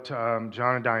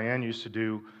John and Diane used to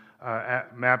do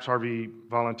at MAPS RV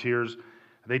volunteers.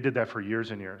 They did that for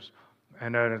years and years.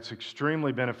 And it's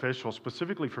extremely beneficial,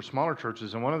 specifically for smaller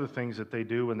churches. And one of the things that they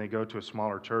do when they go to a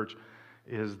smaller church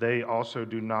is they also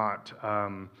do not,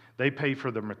 they pay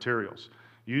for the materials.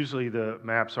 Usually the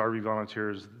MAPS RV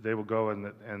volunteers, they will go and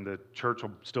the church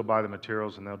will still buy the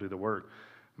materials and they'll do the work.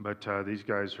 But these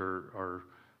guys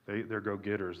they're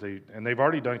go-getters. They've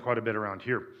already done quite a bit around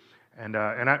here. And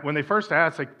when they first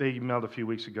asked, they emailed a few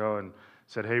weeks ago and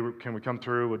said, hey, can we come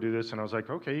through? We'll do this. And I was like,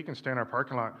 okay, you can stay in our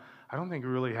parking lot. I don't think we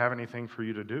really have anything for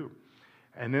you to do.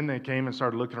 And then they came and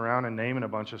started looking around and naming a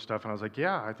bunch of stuff. And I was like,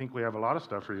 yeah, I think we have a lot of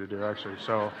stuff for you to do, actually.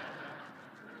 So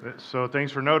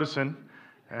thanks for noticing.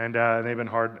 And they've been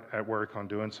hard at work on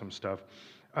doing some stuff.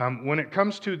 When it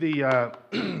comes to the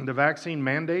the vaccine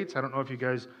mandates, I don't know if you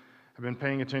guys have been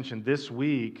paying attention this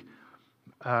week.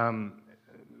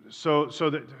 So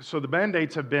the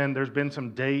mandates have been, there's been some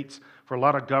dates for a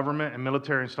lot of government and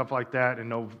military and stuff like that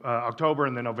in October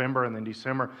and then November and then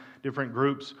December, different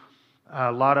groups.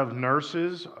 A lot of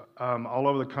nurses all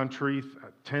over the country,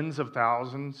 tens of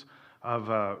thousands of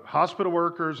hospital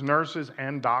workers, nurses,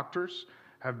 and doctors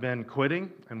have been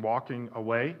quitting and walking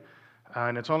away.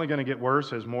 And it's only going to get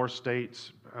worse as more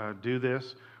states do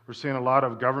this. We're seeing a lot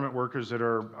of government workers that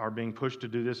are being pushed to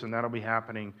do this, and that'll be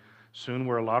happening soon,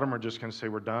 where a lot of them are just going to say,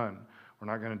 we're done. We're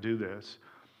not going to do this.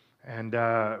 And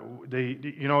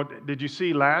did you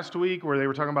see last week where they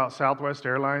were talking about Southwest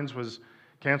Airlines was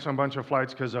canceling a bunch of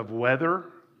flights because of weather?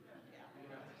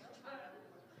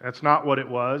 That's not what it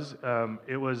was.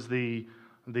 It was the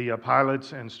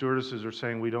pilots and stewardesses are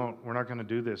saying, we're not going to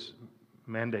do this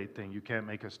mandate thing. You can't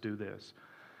make us do this.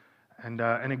 And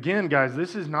again, guys,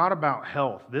 this is not about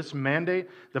health. This mandate,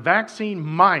 the vaccine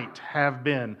might have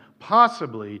been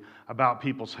possibly about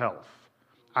people's health.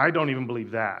 I don't even believe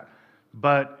that.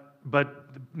 But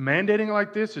mandating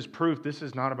like this is proof this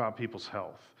is not about people's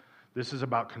health. This is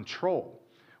about control.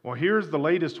 Well, here's the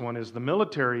latest one: is the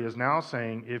military is now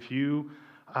saying if you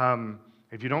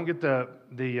don't get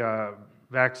the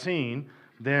vaccine,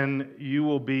 then you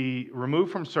will be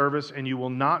removed from service and you will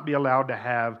not be allowed to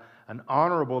have an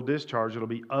honorable discharge. It'll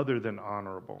be other than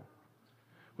honorable,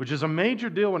 which is a major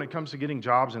deal when it comes to getting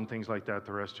jobs and things like that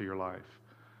the rest of your life.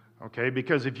 Okay,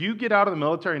 because if you get out of the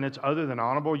military and it's other than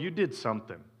honorable, you did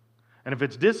something. And if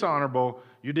it's dishonorable,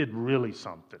 you did really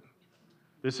something.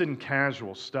 This isn't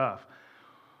casual stuff.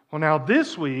 Well, now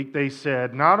this week they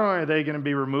said not only are they going to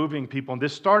be removing people, and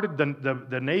this started,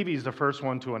 the Navy's the first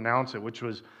one to announce it, which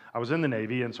was, I was in the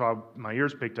Navy, and so my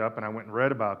ears picked up and I went and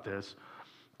read about this.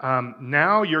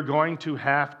 Now you're going to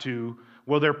have to,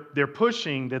 well, they're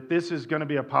pushing that this is going to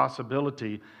be a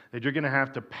possibility that you're going to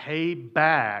have to pay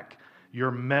back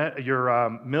your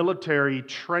military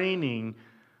training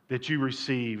that you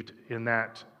received in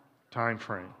that time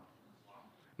frame.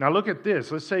 Now look at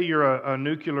this. Let's say you're a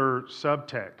nuclear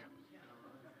sub-tech.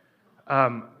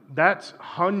 That's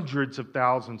hundreds of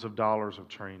thousands of dollars of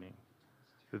training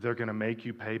that they're going to make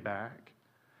you pay back.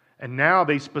 And now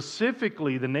the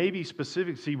Navy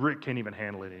specifically, see, Rick can't even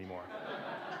handle it anymore.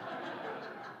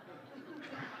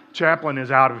 Chaplain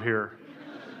is out of here.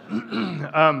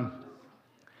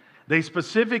 They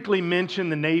specifically mention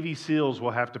the Navy SEALs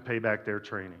will have to pay back their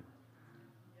training.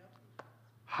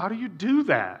 How do you do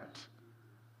that?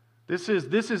 This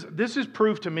is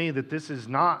proof to me that this is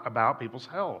not about people's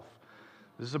health.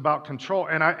 This is about control.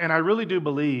 And I really do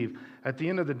believe at the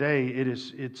end of the day it is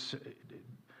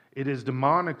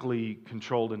demonically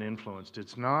controlled and influenced.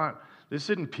 This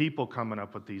isn't people coming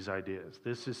up with these ideas.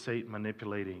 This is Satan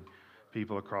manipulating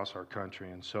people across our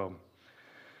country. And so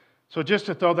just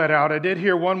to throw that out, I did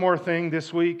hear one more thing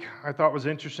this week I thought was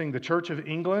interesting. The Church of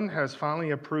England has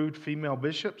finally approved female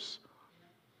bishops.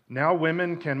 Now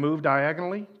women can move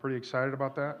diagonally. Pretty excited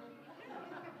about that.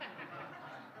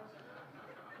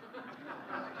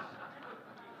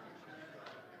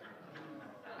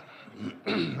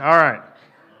 All right.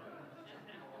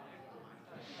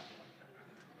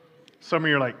 Some of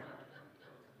you are like,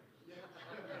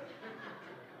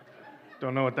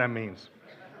 don't know what that means.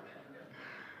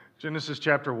 Genesis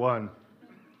chapter 1.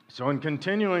 So in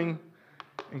continuing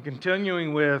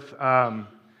with the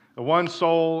one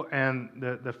soul and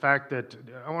the fact that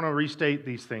I want to restate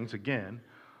these things again,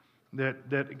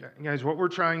 that guys, what we're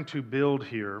trying to build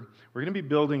here, we're going to be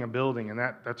building a building, and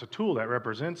that's a tool that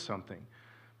represents something.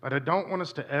 But I don't want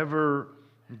us to ever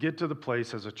get to the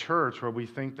place as a church where we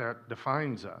think that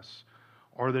defines us,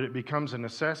 or that it becomes a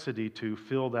necessity to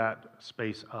fill that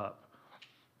space up.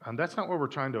 And that's not what we're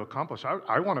trying to accomplish.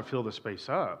 I want to fill the space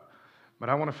up, but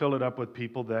I want to fill it up with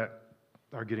people that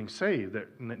are getting saved,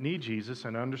 that need Jesus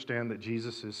and understand that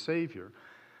Jesus is Savior.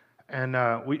 And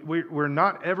we're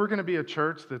not ever going to be a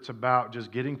church that's about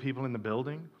just getting people in the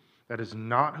building. That is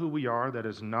not who we are. That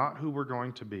is not who we're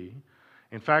going to be.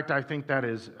 In fact, I think that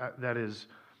is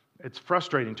it's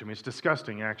frustrating to me. It's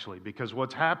disgusting, actually, because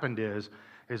what's happened is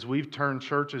we've turned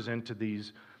churches into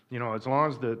these, as long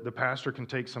as the pastor can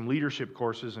take some leadership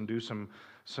courses and do some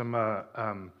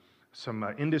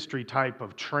industry type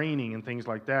of training and things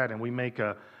like that, and we make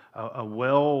a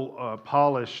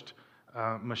well-polished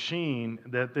machine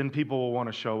that then people will want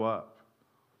to show up.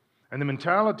 And the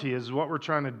mentality is what we're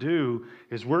trying to do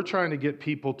is we're trying to get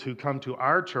people to come to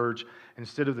our church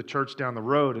instead of the church down the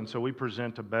road, and so we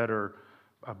present a better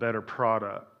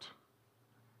product.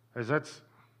 As that's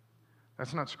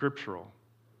not scriptural.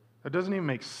 That doesn't even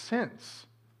make sense.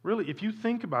 Really, if you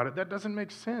think about it, that doesn't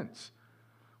make sense.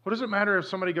 What does it matter if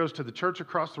somebody goes to the church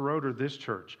across the road or this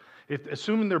church?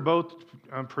 Assuming they're both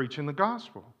preaching the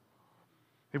gospel.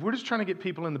 If we're just trying to get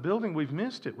people in the building, we've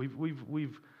missed it.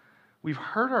 We've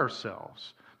hurt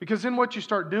ourselves. Because then what you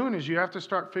start doing is you have to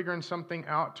start figuring something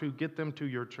out to get them to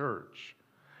your church.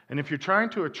 And if you're trying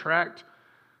to attract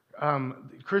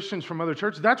Christians from other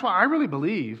churches, that's why I really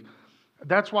believe,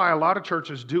 that's why a lot of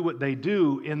churches do what they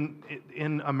do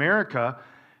in America.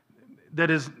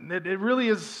 It really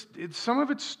is, some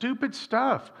of it's stupid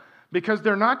stuff. Because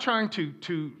they're not trying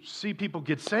to see people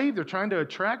get saved. They're trying to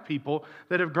attract people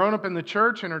that have grown up in the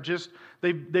church and are just,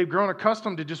 they've grown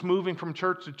accustomed to just moving from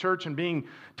church to church and being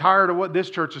tired of what this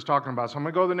church is talking about. So I'm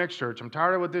going to go to the next church. I'm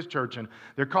tired of what this church, and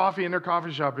their coffee in their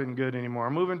coffee shop isn't good anymore.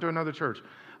 I'm moving to another church.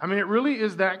 I mean, it really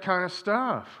is that kind of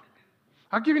stuff.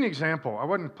 I'll give you an example. I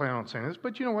wasn't planning on saying this,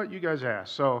 but you know what? You guys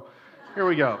asked. So here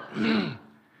we go.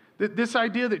 This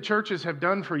idea that churches have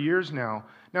done for years now.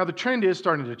 Now, the trend is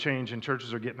starting to change and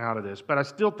churches are getting out of this, but I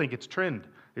still think it's trend.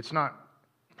 It's not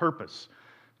purpose.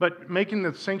 But making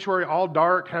the sanctuary all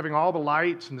dark, having all the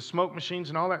lights and the smoke machines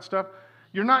and all that stuff,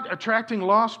 you're not attracting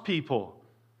lost people.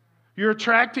 You're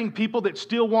attracting people that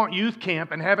still want youth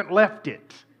camp and haven't left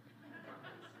it.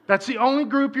 That's the only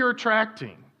group you're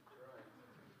attracting.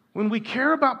 When we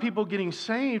care about people getting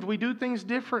saved, we do things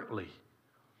differently.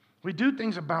 We do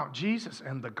things about Jesus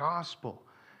and the gospel.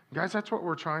 Guys, that's what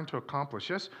we're trying to accomplish.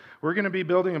 Yes, we're going to be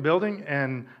building a building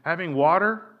and having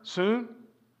water soon.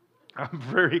 I'm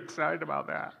very excited about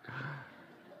that.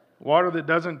 Water that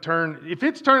doesn't turn, if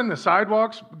it's turning the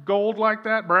sidewalks gold like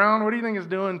that, brown, what do you think it's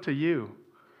doing to you?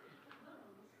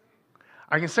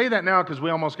 I can say that now because we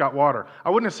almost got water. I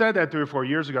wouldn't have said that 3 or 4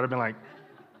 years ago. I'd have been like,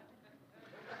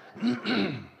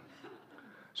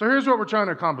 So here's what we're trying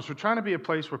to accomplish. We're trying to be a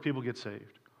place where people get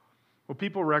saved. Well,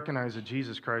 people recognize that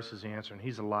Jesus Christ is the answer, and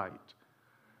He's a light,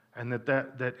 and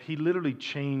that He literally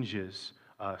changes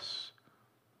us.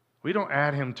 We don't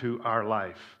add Him to our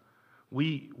life.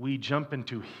 We jump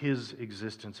into His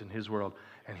existence in His world,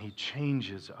 and He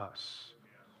changes us.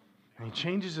 And He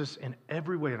changes us in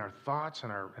every way, in our thoughts,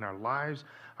 in our lives,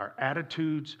 our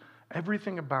attitudes,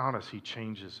 everything about us, He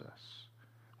changes us.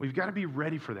 We've got to be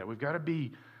ready for that. We've got to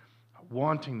be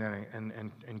wanting that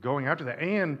and going after that.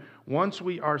 And once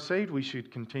we are saved, we should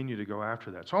continue to go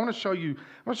after that. So I want to show you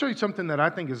something that I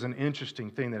think is an interesting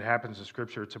thing that happens in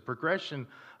Scripture. It's a progression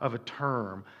of a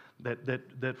term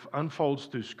that unfolds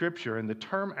through Scripture, and the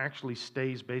term actually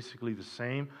stays basically the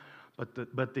same, but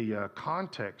the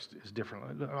context is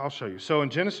different. I'll show you. So in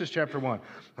Genesis chapter 1,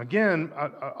 again,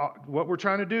 what we're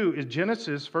trying to do is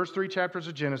Genesis, first 3 chapters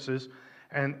of Genesis,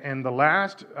 and the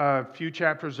last few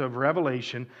chapters of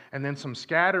Revelation, and then some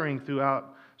scattering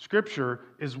throughout Scripture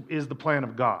is the plan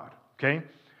of God. Okay,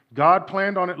 God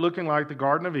planned on it looking like the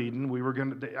Garden of Eden.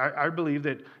 I believe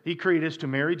that He created us to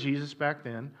marry Jesus back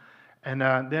then, and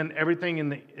then everything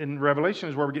in Revelation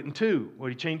is where we're getting to,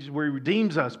 where He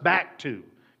redeems us back to,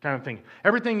 kind of thing.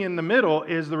 Everything in the middle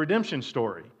is the redemption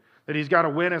story. That He's got to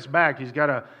win us back. He's got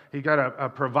to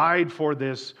provide for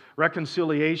this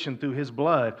reconciliation through His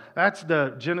blood. That's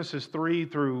the Genesis 3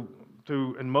 through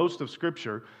and most of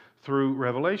Scripture through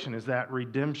Revelation is that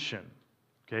redemption.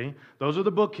 Okay, those are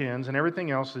the bookends, and everything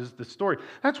else is the story.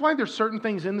 That's why there's certain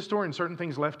things in the story and certain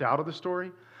things left out of the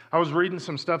story. I was reading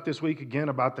some stuff this week again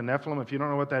about the Nephilim. If you don't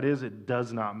know what that is, it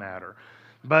does not matter.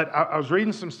 But I was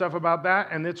reading some stuff about that,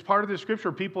 and it's part of the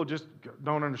Scripture. People just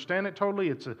don't understand it totally.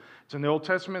 It's in the Old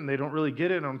Testament, and they don't really get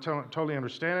it, and I don't totally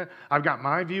understand it. I've got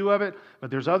my view of it,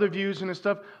 but there's other views and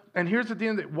stuff. And here's at the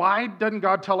end, why doesn't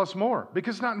God tell us more?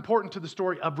 Because it's not important to the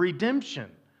story of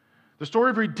redemption. The story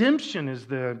of redemption is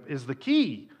the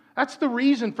key. That's the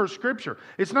reason for Scripture.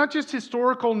 It's not just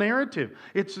historical narrative.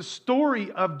 It's the story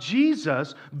of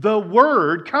Jesus, the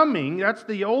Word, coming. That's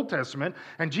the Old Testament.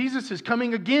 And Jesus is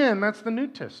coming again. That's the New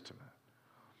Testament.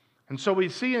 And so we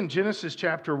see in Genesis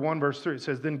chapter 1, verse 3, it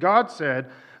says, "Then God said,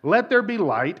 'Let there be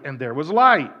light,' and there was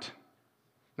light."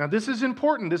 Now this is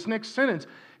important, this next sentence.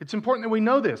 It's important that we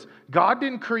know this. God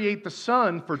didn't create the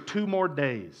sun for 2 more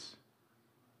days.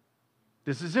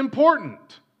 This is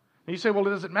important. And you say, well,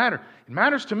 does it matter? It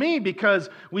matters to me because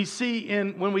we see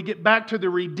when we get back to the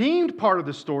redeemed part of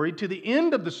the story, to the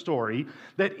end of the story,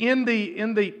 that in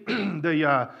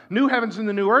the new heavens and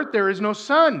the new earth, there is no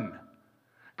sun.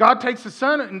 God takes the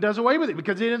sun and does away with it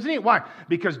because He doesn't need it. Why?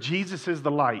 Because Jesus is the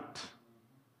light.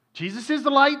 Jesus is the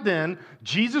light then.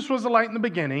 Jesus was the light in the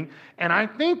beginning. And I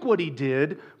think what He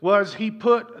did was He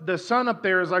put the sun up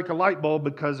there as like a light bulb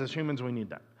because as humans we need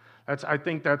that. I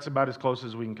think that's about as close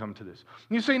as we can come to this.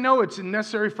 You say, no, it's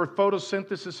necessary for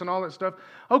photosynthesis and all that stuff.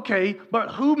 Okay, but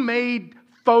who made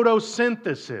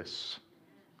photosynthesis?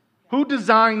 Who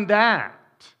designed that?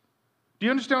 Do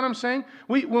you understand what I'm saying?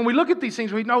 When we look at these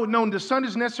things, we know, no, the sun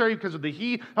is necessary because of the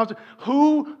heat.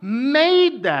 Who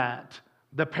made that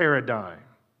the paradigm?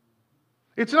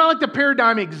 It's not like the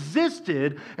paradigm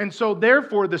existed, and so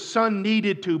therefore the sun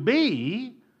needed to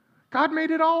be. God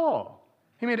made it all.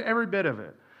 He made every bit of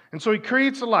it. And so He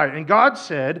creates the light. And God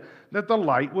said that the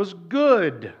light was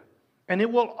good. And it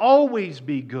will always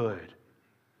be good.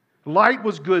 Light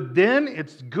was good then.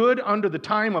 It's good under the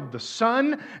time of the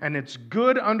sun. And it's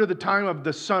good under the time of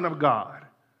the Son of God.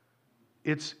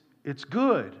 It's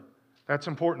good. That's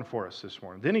important for us this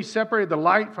morning. Then He separated the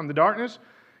light from the darkness.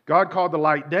 God called the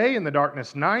light day and the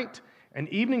darkness night. And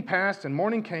evening passed and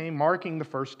morning came, marking the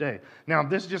first day. Now,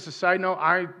 this is just a side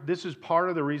note. This is part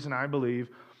of the reason I believe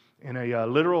in a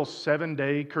literal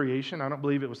 7-day creation. I don't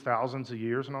believe it was thousands of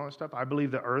years and all that stuff. I believe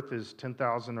the earth is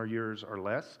 10,000 years or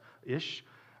less-ish.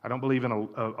 I don't believe in an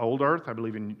old earth. I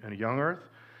believe in a young earth.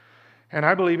 And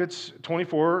I believe it's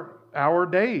 24-hour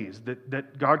days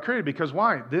that God created. Because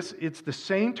why? It's the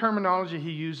same terminology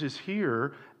He uses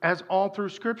here as all through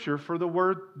Scripture for the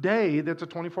word day that's a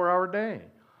 24-hour day.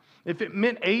 If it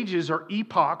meant ages or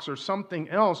epochs or something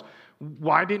else,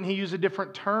 why didn't He use a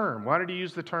different term? Why did He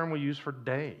use the term we use for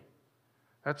day?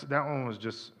 That one was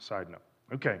just a side note.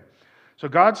 Okay, so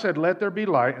God said, "Let there be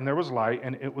light," and there was light,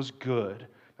 and it was good.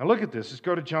 Now look at this. Let's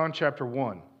go to John chapter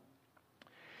 1.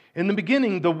 In the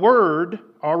beginning, the Word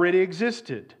already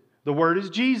existed. The Word is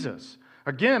Jesus.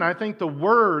 Again, I think the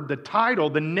word, the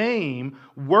title, the name,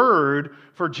 Word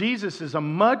for Jesus is a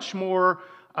much more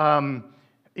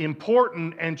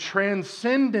important and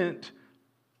transcendent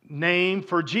name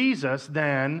for Jesus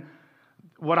than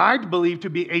what I believe to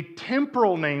be a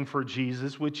temporal name for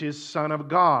Jesus, which is Son of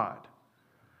God.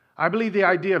 I believe the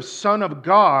idea of Son of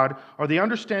God, or the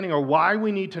understanding of why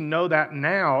we need to know that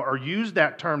now, or use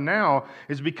that term now,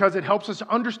 is because it helps us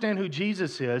understand who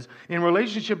Jesus is in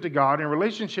relationship to God, in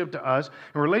relationship to us,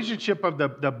 in relationship of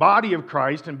the body of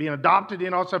Christ, and being adopted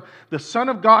in all stuff. The Son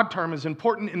of God term is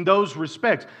important in those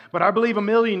respects. But I believe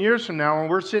 1,000,000 years from now, when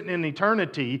we're sitting in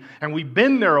eternity, and we've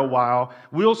been there a while,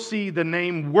 we'll see the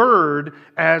name Word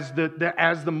as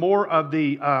the more of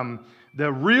the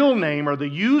real name or the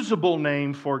usable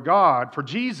name for God, for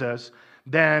Jesus,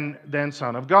 than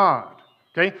Son of God.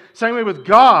 Okay? Same way with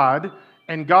God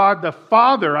and God the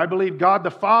Father. I believe God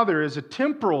the Father is a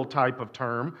temporal type of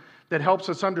term that helps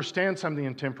us understand something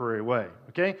in a temporary way.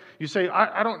 Okay? You say,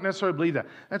 I don't necessarily believe that.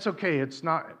 That's okay. It's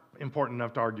not important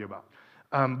enough to argue about.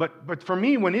 But for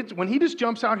me, when he just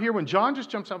jumps out here, when John just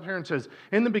jumps out here and says,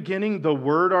 in the beginning, the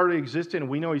Word already existed, and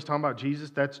we know he's talking about Jesus,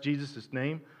 that's Jesus'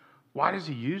 name. Why does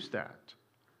he use that?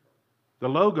 The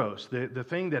Logos, the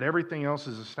thing that everything else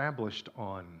is established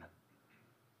on.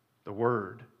 The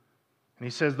Word. And he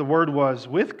says the Word was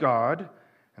with God,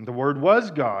 and the Word was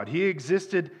God. He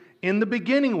existed in the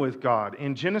beginning with God.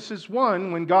 In Genesis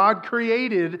 1, when God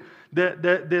created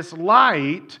this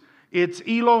light, it's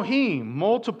Elohim,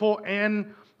 multiple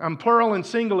and plural and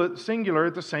singular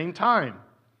at the same time.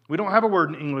 We don't have a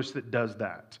word in English that does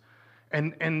that.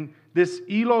 And this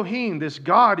Elohim, this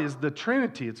God, is the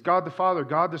Trinity. It's God the Father,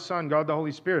 God the Son, God the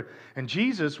Holy Spirit. And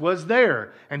Jesus was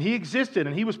there, and He existed,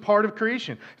 and He was part of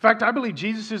creation. In fact, I believe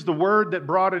Jesus is the Word that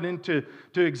brought it into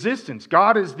existence.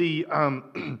 God is the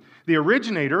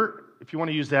originator, if you want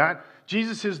to use that.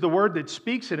 Jesus is the Word that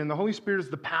speaks it, and the Holy Spirit is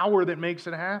the power that makes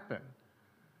it happen.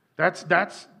 That's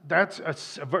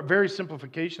a very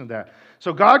simplification of that.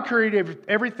 So God created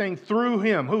everything through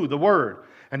Him. Who? The Word.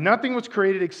 And nothing was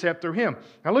created except through Him.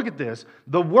 Now look at this.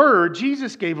 The Word,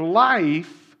 Jesus gave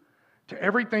life to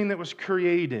everything that was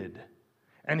created.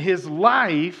 And His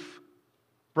life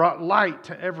brought light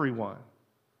to everyone.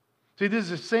 See, this is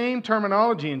the same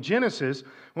terminology in Genesis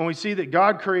when we see that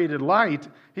God created light.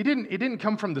 It didn't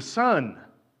come from the sun.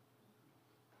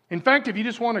 In fact, if you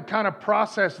just want to kind of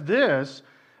process this,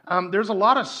 There's a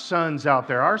lot of suns out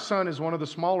there. Our sun is one of the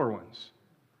smaller ones.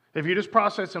 If you're just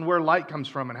processing where light comes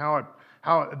from and how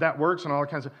that works and all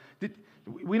that kinds of...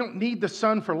 We don't need the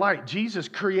sun for light. Jesus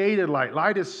created light.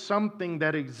 Light is something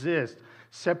that exists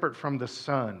separate from the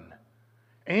sun.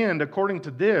 And according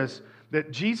to this,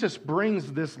 that Jesus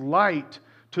brings this light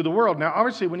to the world. Now,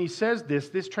 obviously, when he says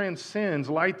this transcends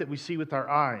light that we see with our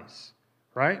eyes,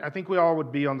 right? I think we all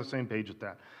would be on the same page with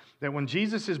that. That when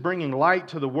Jesus is bringing light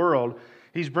to the world,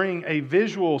 he's bringing a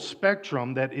visual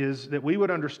spectrum that we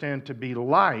would understand to be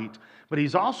light, but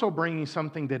he's also bringing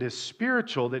something that is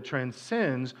spiritual, that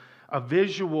transcends a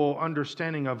visual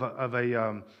understanding of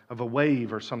a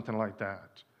wave or something like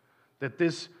that. That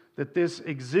this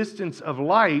existence of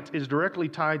light is directly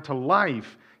tied to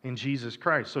life in Jesus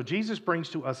Christ. So Jesus brings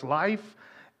to us life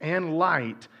and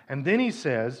light. And then he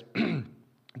says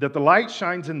that the light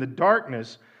shines in the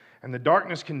darkness, and the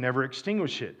darkness can never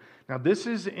extinguish it. Now, this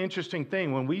is the interesting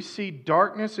thing. When we see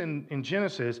darkness in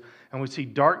Genesis and we see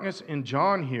darkness in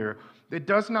John here, it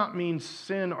does not mean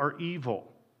sin or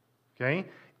evil. Okay?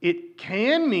 It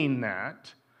can mean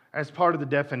that as part of the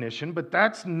definition, but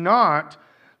that's not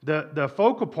the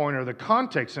focal point or the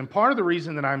context. And part of the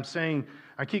reason that I'm saying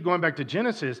I keep going back to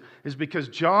Genesis is because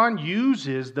John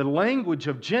uses the language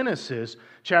of Genesis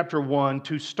chapter 1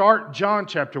 to start John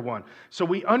chapter 1. So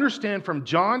we understand from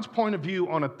John's point of view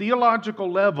on a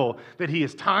theological level that he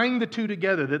is tying the two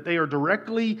together, that they are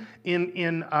directly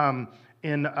in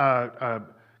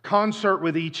concert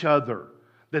with each other.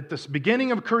 That the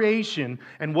beginning of creation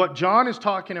and what John is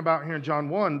talking about here in John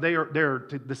 1, they're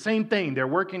the same thing. They're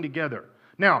working together.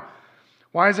 Now,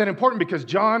 why is that important? Because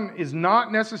John is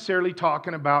not necessarily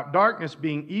talking about darkness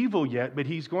being evil yet, but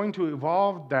he's going to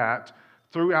evolve that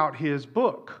throughout his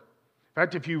book. In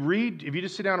fact, if you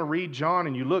just sit down and read John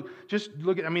and you look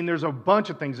at, there's a bunch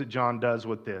of things that John does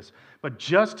with this, but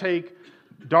just take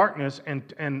darkness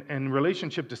and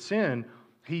relationship to sin,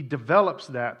 he develops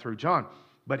that through John.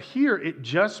 But here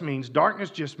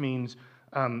darkness just means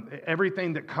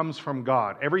everything that comes from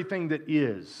God, everything that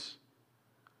is.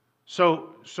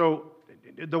 So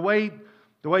the way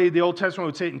the Old Testament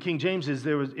would say it in King James is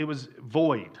it was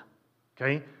void,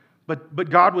 okay? But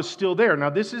God was still there. Now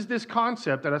this is this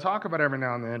concept that I talk about every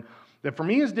now and then that for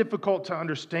me is difficult to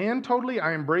understand totally.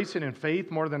 I embrace it in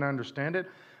faith more than I understand it,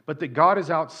 but that God is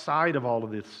outside of all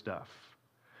of this stuff.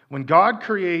 When God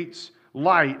creates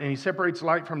light and he separates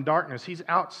light from darkness, he's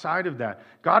outside of that.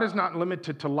 God is not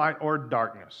limited to light or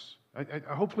darkness.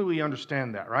 Hopefully we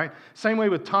understand that, right? Same way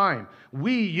with time.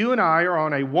 You and I are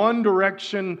on a one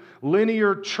direction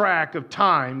linear track of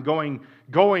time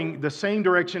going the same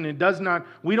direction.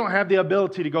 We don't have the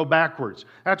ability to go backwards.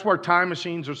 That's where time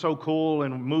machines are so cool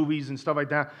and movies and stuff like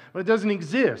that. But it doesn't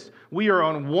exist. We are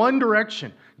on one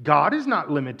direction. God is not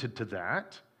limited to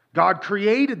that. God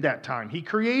created that time. He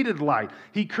created light.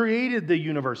 He created the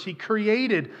universe. He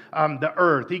created the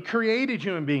earth. He created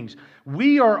human beings.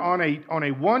 We are on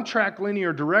a one-track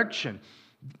linear direction.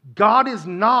 God is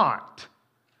not.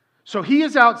 So he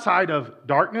is outside of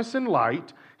darkness and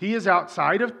light. He is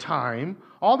outside of time.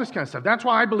 All this kind of stuff. That's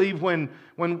why I believe when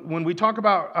we talk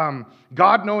about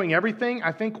God knowing everything,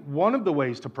 I think one of the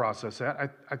ways to process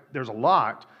that, there's a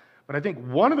lot, but I think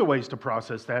one of the ways to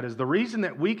process that is the reason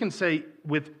that we can say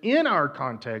within our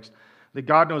context that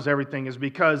God knows everything is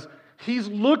because he's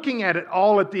looking at it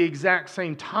all at the exact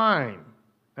same time.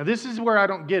 Now this is where I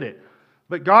don't get it.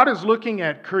 But God is looking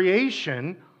at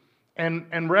creation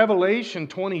and Revelation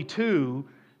 22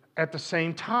 at the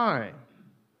same time.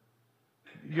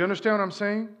 You understand what I'm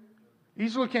saying?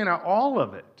 He's looking at all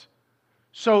of it.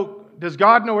 So does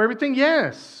God know everything?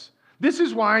 Yes. This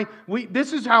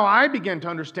is how I begin to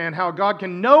understand how God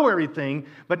can know everything,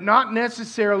 but not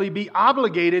necessarily be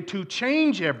obligated to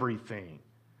change everything.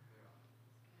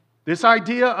 This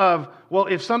idea of, well,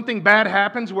 if something bad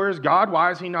happens, where is God? Why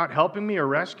is he not helping me or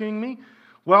rescuing me?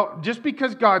 Well, just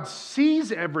because God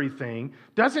sees everything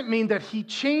doesn't mean that he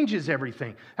changes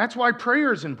everything. That's why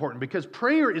prayer is important, because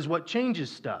prayer is what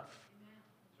changes stuff.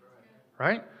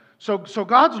 Right? So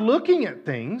God's looking at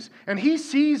things, and he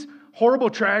sees horrible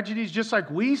tragedies just like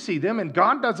we see them, and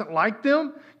God doesn't like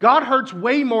them. God hurts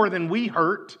way more than we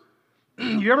hurt.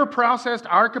 You ever processed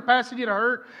our capacity to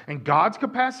hurt and God's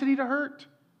capacity to hurt?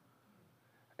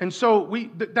 And so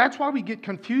that's why we get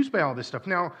confused by all this stuff.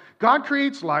 Now, God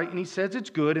creates light, and he says it's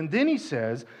good, and then he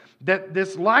says that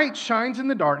this light shines in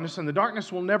the darkness, and the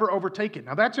darkness will never overtake it.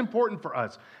 Now, that's important for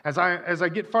us. As I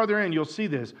get farther in, you'll see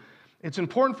this. It's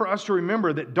important for us to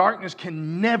remember that darkness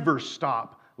can never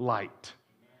stop light.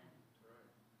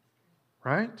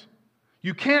 Right?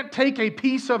 You can't take a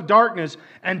piece of darkness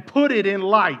and put it in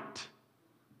light.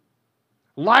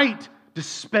 Light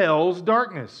dispels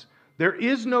darkness. There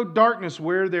is no darkness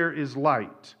where there is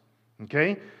light.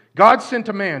 Okay? God sent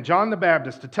a man, John the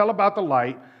Baptist, to tell about the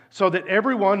light so that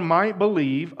everyone might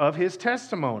believe of his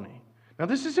testimony. Now,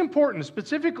 this is important,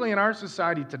 specifically in our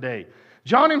society today.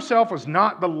 John himself was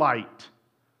not the light.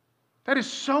 That is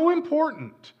so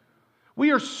important.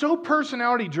 We are so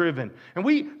personality driven. And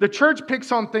the church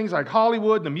picks on things like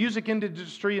Hollywood, the music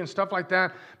industry, and stuff like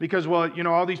that because, well,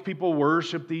 all these people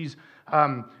worship these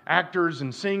actors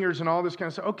and singers and all this kind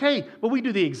of stuff. Okay, but we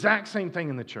do the exact same thing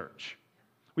in the church.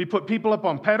 We put people up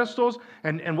on pedestals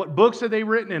and what books have they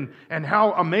written and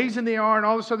how amazing they are and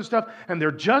all this other stuff. And they're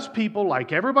just people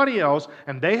like everybody else,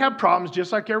 and they have problems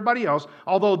just like everybody else,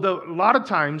 although a lot of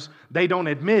times they don't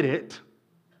admit it.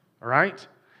 All right?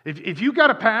 If you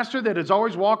got a pastor that is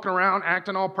always walking around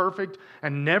acting all perfect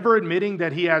and never admitting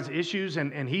that he has issues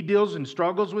and he deals and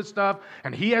struggles with stuff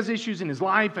and he has issues in his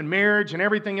life and marriage and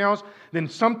everything else, then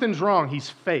something's wrong. He's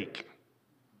fake.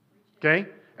 Okay?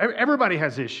 Everybody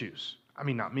has issues. I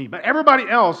mean, not me, but everybody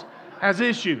else has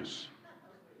issues.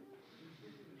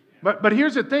 But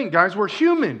here's the thing, guys. We're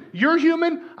human. You're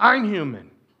human. I'm human.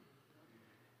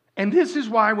 And this is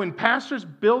why when pastors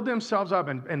build themselves up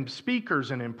and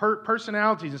speakers and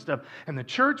personalities and stuff, and the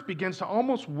church begins to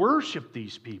almost worship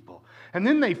these people, and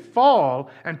then they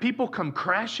fall and people come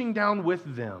crashing down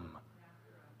with them.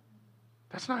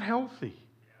 That's not healthy.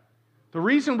 The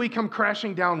reason we come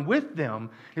crashing down with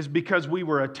them is because we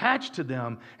were attached to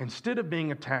them instead of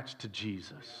being attached to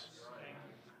Jesus.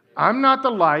 I'm not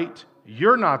the light.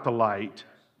 You're not the light.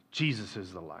 Jesus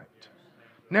is the light.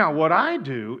 Now, what I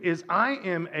do is I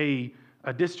am a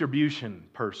distribution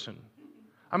person.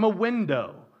 I'm a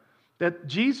window that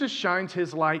Jesus shines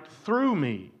His light through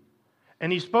me.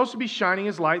 And He's supposed to be shining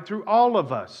His light through all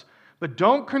of us. But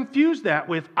don't confuse that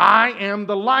with I am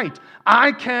the light.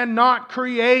 I cannot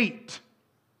create.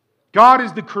 God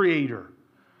is the creator.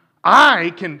 I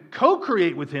can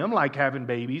co-create with Him, like having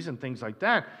babies and things like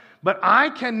that. But I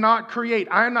cannot create.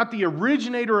 I am not the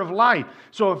originator of light.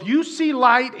 So if you see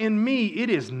light in me, it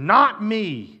is not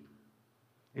me.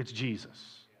 It's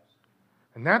Jesus.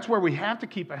 And that's where we have to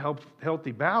keep a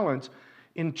healthy balance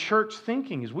in church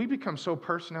thinking. As we become so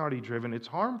personality driven, it's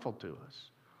harmful to us.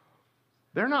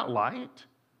 They're not light.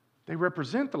 They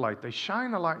represent the light. They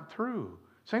shine the light through.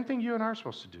 Same thing you and I are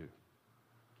supposed to do.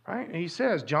 Right? And he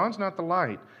says, John's not the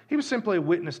light. He was simply a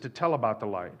witness to tell about the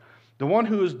light. The one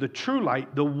who is the true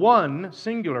light, the one,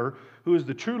 singular, who is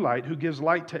the true light, who gives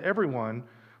light to everyone,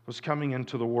 was coming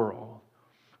into the world.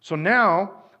 So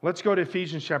now, let's go to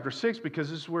Ephesians chapter 6,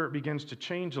 because this is where it begins to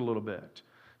change a little bit.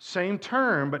 Same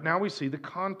term, but now we see the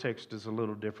context is a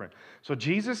little different. So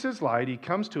Jesus is light. He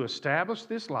comes to establish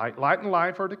this light. Light and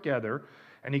life are together.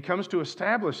 And He comes to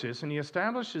establish this, and He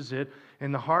establishes it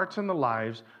in the hearts and the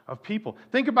lives of people.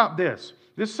 Think about this.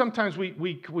 Sometimes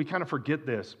we kind of forget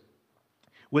this.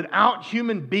 Without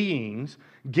human beings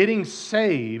getting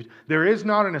saved, there is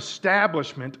not an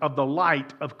establishment of the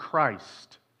light of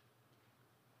Christ.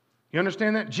 You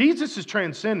understand that? Jesus is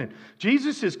transcendent.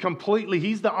 Jesus is completely,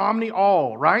 He's the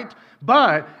omni-all, right?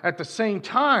 But at the same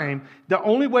time, the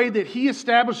only way that He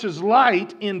establishes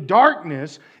light in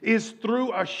darkness is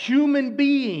through a human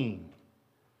being.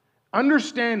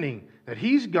 Understanding that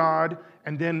He's God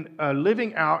and then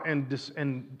living out and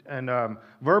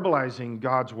verbalizing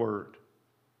God's Word.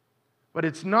 But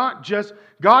it's not just,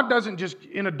 God doesn't just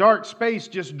in a dark space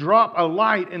just drop a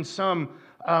light in some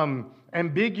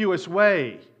ambiguous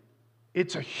way.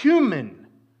 It's a human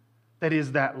that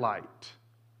is that light.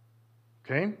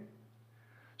 Okay?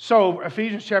 So,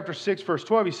 Ephesians chapter 6, verse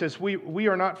 12, he says, We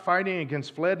are not fighting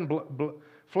against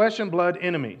flesh and blood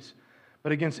enemies,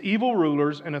 but against evil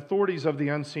rulers and authorities of the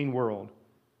unseen world,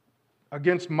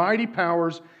 against mighty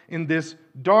powers in this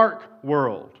dark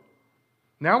world.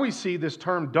 Now we see this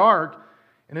term dark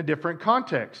in a different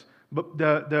context. But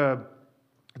the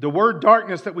word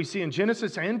darkness that we see in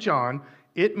Genesis and John,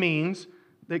 it means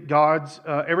that God's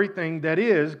everything that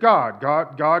is God.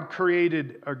 God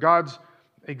created God's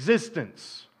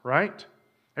existence, right?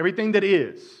 Everything that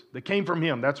is, that came from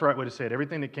Him. That's the right way to say it.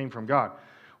 Everything that came from God.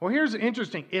 Well, here's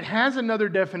interesting. It has another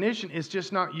definition. It's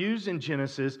just not used in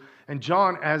Genesis and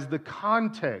John as the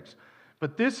context.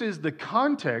 But this is the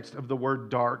context of the word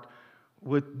dark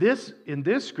with this in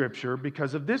this scripture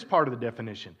because of this part of the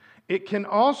definition. It can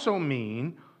also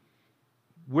mean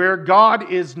where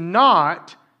God is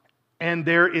not and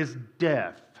there is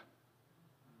death.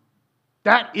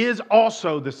 That is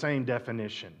also the same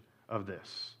definition of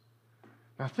this.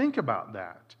 Now think about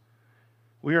that.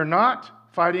 We are not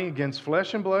fighting against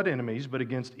flesh and blood enemies, but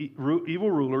against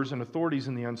evil rulers and authorities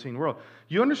in the unseen world.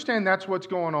 You understand that's what's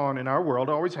going on in our world,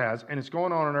 always has, and it's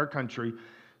going on in our country,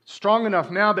 strong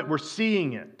enough now that we're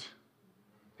seeing it.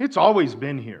 It's always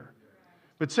been here.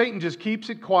 But Satan just keeps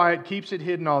it quiet, keeps it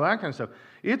hidden, all that kind of stuff.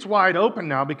 It's wide open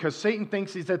now because Satan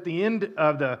thinks he's at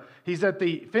the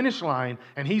finish line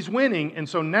and he's winning, and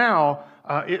so now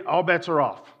all bets are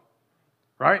off.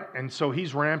 Right? And so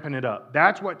he's ramping it up.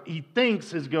 That's what he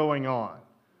thinks is going on.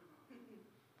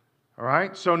 All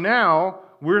right? So now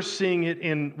we're seeing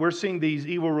these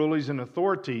evil rulers and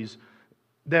authorities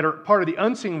that are part of the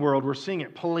unseen world. We're seeing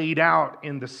it played out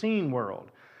in the seen world.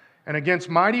 And against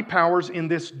mighty powers in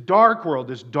this dark world,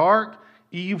 this dark,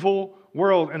 evil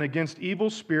world, and against evil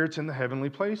spirits in the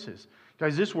heavenly places.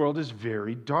 Guys, this world is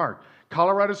very dark.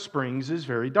 Colorado Springs is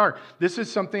very dark. This is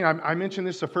something, I mentioned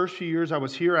this the first few years I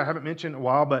was here. I haven't mentioned it in a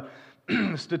while, but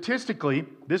statistically,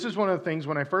 this is one of the things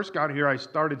when I first got here, I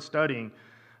started studying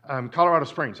Colorado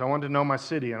Springs. I wanted to know my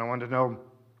city, and I wanted to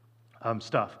know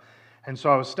stuff. And so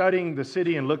I was studying the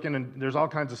city and looking, and there's all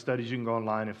kinds of studies you can go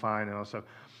online and find and all stuff.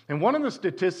 And one of the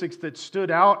statistics that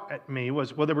stood out at me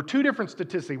was, well, there were two different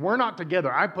statistics. We're not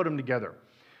together. I put them together.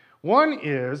 One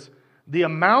is the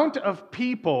amount of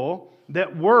people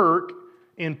that work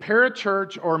in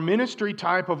parachurch or ministry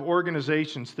type of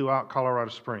organizations throughout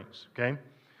Colorado Springs, okay?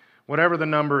 Whatever the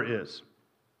number is.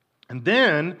 And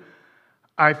then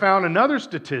I found another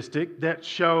statistic that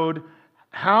showed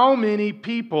how many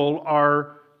people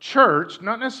are churched,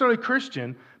 not necessarily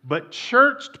Christian, but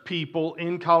churched people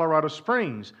in Colorado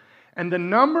Springs. And the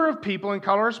number of people in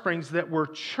Colorado Springs that were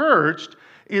churched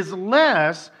is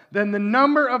less than the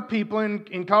number of people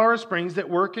in Colorado Springs that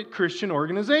work at Christian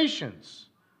organizations.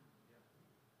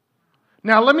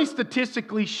 Now, let me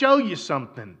statistically show you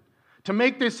something to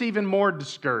make this even more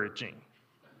discouraging.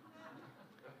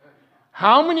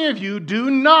 How many of you do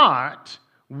not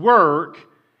work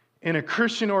in a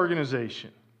Christian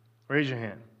organization? Raise your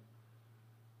hand.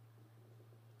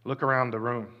 Look around the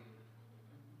room.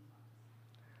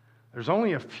 There's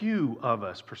only a few of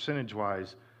us,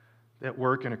 percentage-wise, that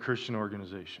work in a Christian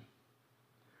organization.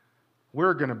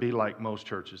 We're going to be like most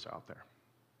churches out there.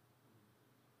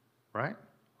 Right?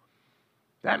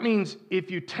 That means if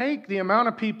you take the amount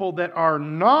of people that are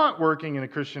not working in a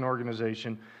Christian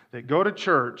organization that go to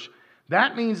church,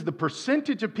 that means the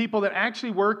percentage of people that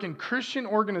actually work in Christian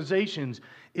organizations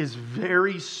is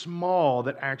very small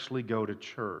that actually go to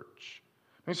church.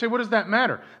 And you say, what does that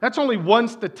matter? That's only one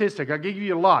statistic. I gave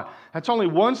you a lot. That's only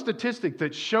one statistic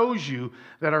that shows you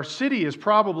that our city is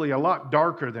probably a lot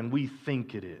darker than we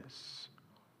think it is.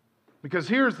 Because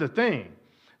here's the thing.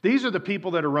 These are the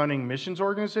people that are running missions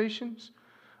organizations,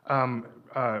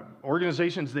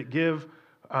 organizations that give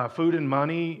food and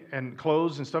money and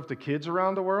clothes and stuff to kids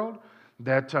around the world,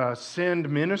 that send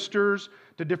ministers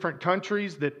to different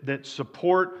countries, that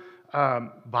support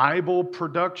Bible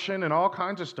production and all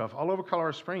kinds of stuff all over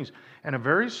Colorado Springs. And a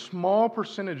very small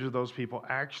percentage of those people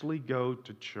actually go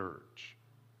to church.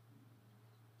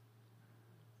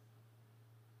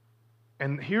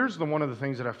 And here's one of the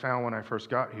things that I found when I first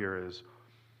got here is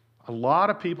a lot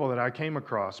of people that I came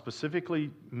across, specifically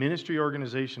ministry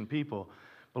organization people,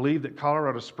 believe that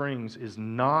Colorado Springs is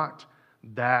not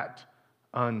that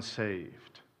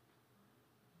unsaved.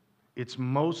 It's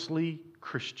mostly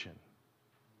Christian.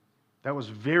 That was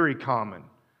very common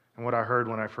in what I heard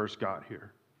when I first got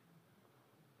here.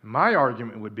 My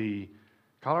argument would be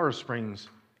Colorado Springs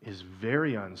is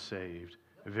very unsaved,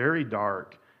 very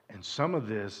dark, and some of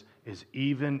this is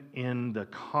even in the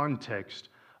context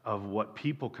of what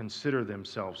people consider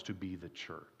themselves to be the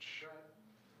church.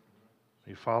 Are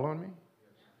you following me?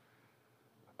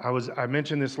 I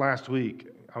mentioned this last week.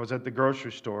 I was at the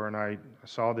grocery store and I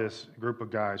saw this group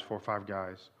of guys, 4 or 5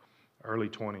 guys, early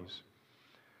 20s.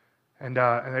 And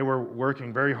they were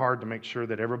working very hard to make sure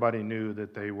that everybody knew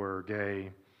that they were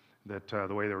gay, that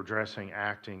the way they were dressing,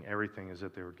 acting, everything is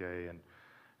that they were gay.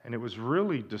 And it was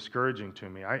really discouraging to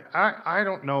me. I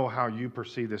don't know how you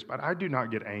perceive this, but I do not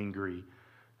get angry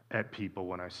at people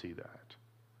when I see that.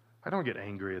 I don't get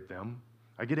angry at them.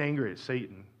 I get angry at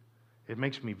Satan. It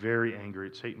makes me very angry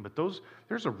at Satan. But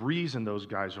there's a reason those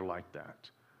guys are like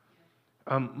that.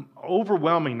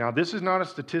 Overwhelming. Now, this is not a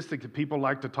statistic that people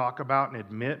like to talk about and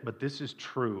admit, but this is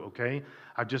true, okay?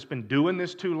 I've just been doing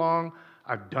this too long.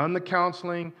 I've done the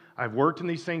counseling. I've worked in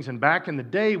these things. And back in the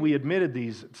day, we admitted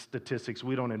these statistics.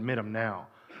 We don't admit them now.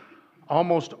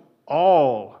 Almost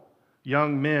all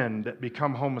young men that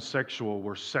become homosexual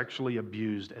were sexually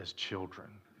abused as children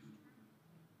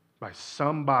by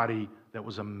somebody that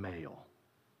was a male.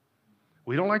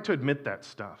 We don't like to admit that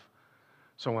stuff.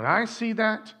 So when I see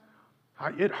that,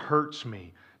 It hurts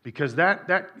me because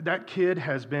that kid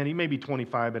has been, he may be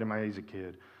 25, but he's a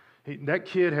kid. That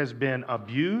kid has been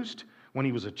abused when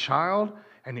he was a child,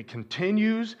 and it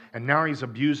continues, and now he's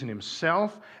abusing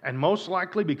himself, and most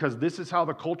likely, because this is how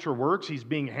the culture works, he's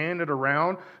being handed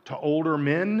around to older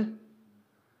men,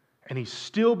 and he's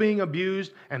still being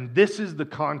abused, and this is the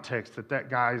context that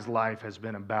guy's life has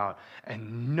been about,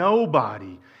 and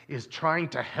nobody is trying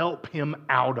to help him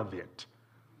out of it.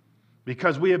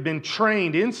 Because we have been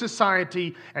trained in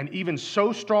society and even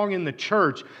so strong in the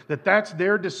church that that's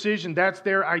their decision, that's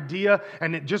their idea,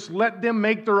 and just let them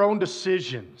make their own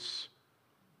decisions.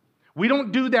 We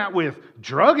don't do that with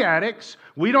drug addicts.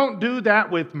 We don't do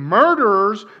that with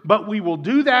murderers, but we will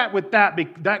do that with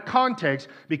that context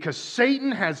because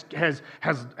Satan has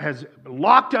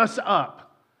locked us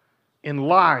up in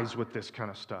lies with this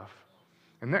kind of stuff.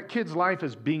 And that kid's life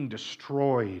is being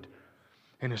destroyed.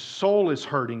 And his soul is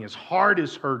hurting, his heart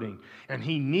is hurting, and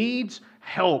he needs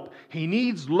help. He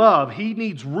needs love. He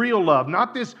needs real love,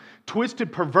 not this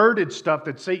twisted, perverted stuff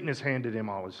that Satan has handed him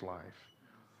all his life.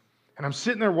 And I'm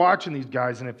sitting there watching these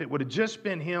guys, and if it would have just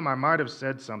been him, I might have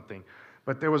said something.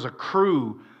 But there was a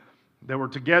crew that were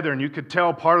together, and you could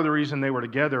tell part of the reason they were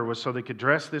together was so they could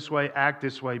dress this way, act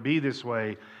this way, be this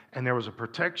way, and there was a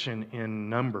protection in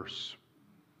numbers.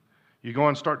 You go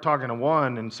and start talking to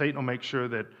one, and Satan will make sure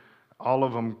that all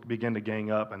of them begin to gang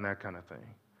up and that kind of thing.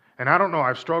 And I don't know,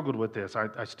 I've struggled with this.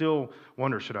 I still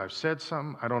wonder, should I have said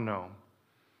something? I don't know.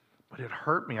 But it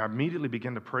hurt me. I immediately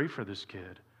began to pray for this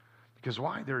kid. Because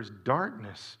why? There is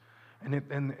darkness.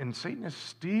 And Satan is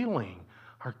stealing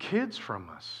our kids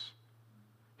from us.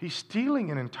 He's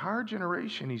stealing an entire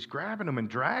generation. He's grabbing them and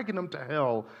dragging them to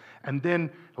hell and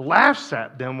then laughs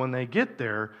at them when they get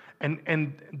there.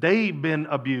 And they've been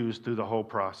abused through the whole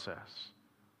process.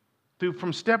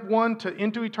 From step one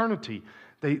into eternity,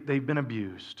 they've been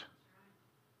abused.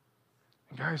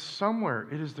 And guys, somewhere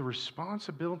it is the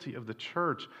responsibility of the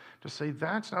church to say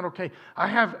that's not okay.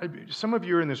 Some of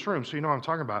you are in this room, so you know what I'm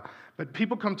talking about. But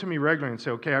people come to me regularly and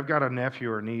say, okay, I've got a nephew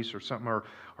or a niece or something, or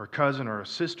cousin or a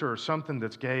sister or something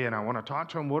that's gay, and I want to talk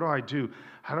to them. What do I do?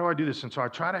 How do I do this? And so I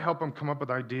try to help them come up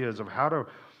with ideas of how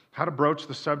to broach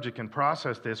the subject and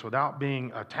process this without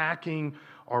being attacking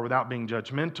or without being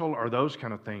judgmental or those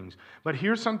kind of things. But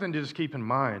here's something to just keep in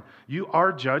mind. You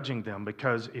are judging them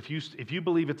because if you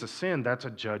believe it's a sin, that's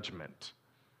a judgment.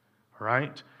 All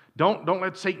right? Don't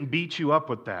let Satan beat you up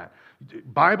with that.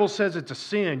 Bible says it's a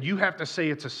sin. You have to say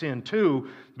it's a sin too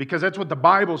because that's what the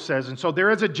Bible says. And so there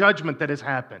is a judgment that has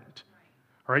happened.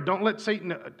 All right? Don't let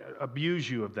Satan disabuse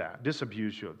you of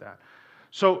that.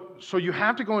 So you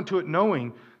have to go into it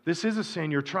knowing this is a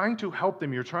sin. You're trying to help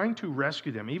them. You're trying to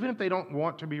rescue them, even if they don't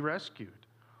want to be rescued.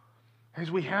 As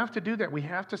we have to do that. We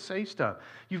have to say stuff.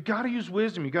 You've got to use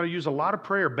wisdom. You've got to use a lot of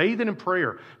prayer. Bathe it in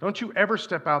prayer. Don't you ever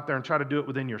step out there and try to do it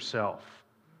within yourself.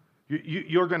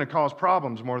 You're going to cause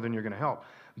problems more than you're going to help.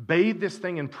 Bathe this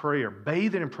thing in prayer.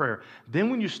 Bathe it in prayer. Then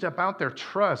when you step out there,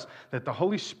 trust that the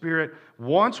Holy Spirit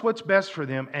wants what's best for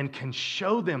them and can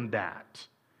show them that,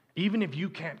 even if you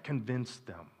can't convince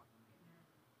them.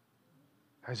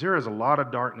 As there is a lot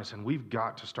of darkness, and we've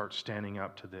got to start standing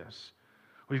up to this.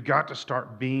 We've got to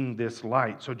start being this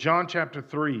light. So John chapter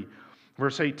 3,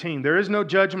 verse 18, there is no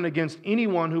judgment against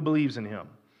anyone who believes in him.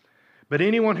 But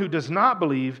anyone who does not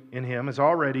believe in him has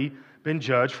already been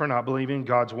judged for not believing in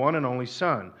God's one and only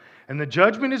Son. And the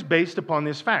judgment is based upon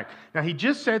this fact. Now, he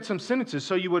just said some sentences,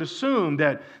 so you would assume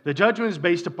that the judgment is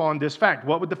based upon this fact.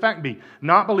 What would the fact be?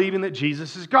 Not believing that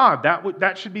Jesus is God.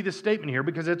 That should be the statement here,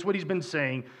 because that's what he's been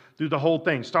saying through the whole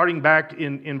thing, starting back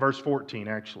in verse 14,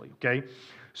 actually. Okay?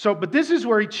 So, but this is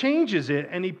where he changes it,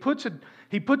 and he puts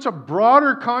a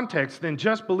broader context than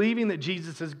just believing that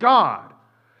Jesus is God.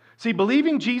 See,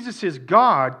 believing Jesus is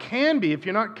God can be, if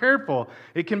you're not careful,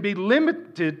 it can be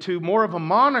limited to more of a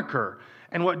moniker.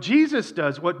 And what Jesus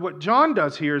does, what John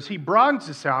does here is he broadens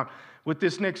this out with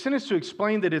this next sentence to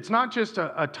explain that it's not just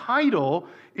a title,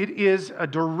 it is a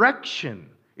direction.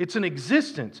 It's an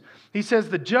existence. He says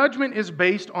the judgment is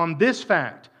based on this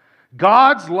fact.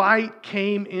 God's light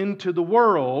came into the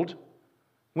world.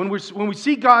 When we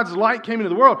see God's light came into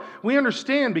the world, we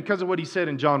understand because of what he said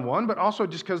in John 1, but also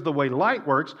just because of the way light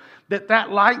works,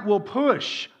 that light will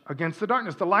push against the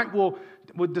darkness. The light will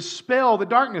dispel the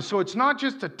darkness. So it's not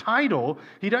just a title.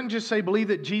 He doesn't just say believe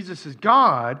that Jesus is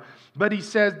God, but he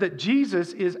says that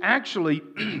Jesus is actually,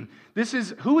 this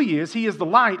is who he is. He is the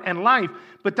light and life,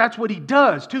 but that's what he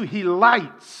does too. He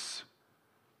lights.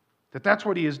 That's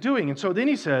what he is doing. And so then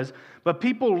he says, but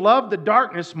people love the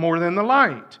darkness more than the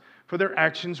light, for their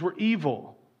actions were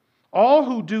evil. All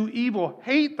who do evil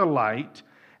hate the light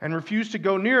and refuse to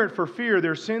go near it for fear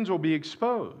their sins will be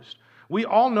exposed. We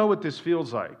all know what this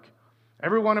feels like.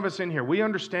 Every one of us in here, we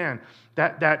understand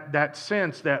that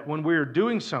sense that when we're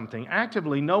doing something,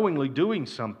 actively, knowingly doing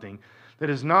something that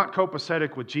is not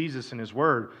copacetic with Jesus and His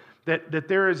Word, that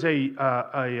there is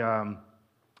a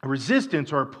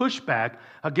resistance or a pushback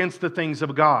against the things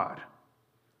of God.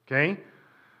 Okay?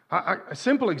 A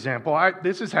simple example,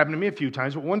 this has happened to me a few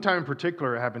times, but one time in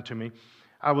particular it happened to me.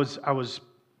 I was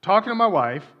talking to my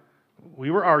wife.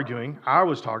 We were arguing. I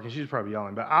was talking. She was probably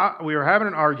yelling, but we were having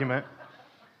an argument.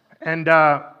 And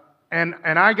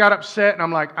I got upset, and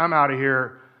I'm like, I'm out of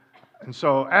here. And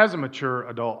so, as a mature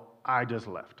adult, I just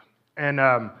left. And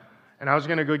I was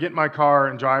going to go get in my car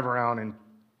and drive around and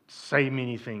say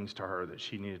many things to her that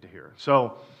she needed to hear.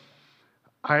 So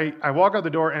I walk out the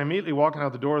door, and immediately walking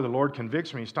out the door, the Lord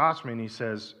convicts me, stops me, and He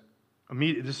says,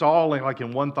 this is all like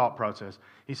in one thought process.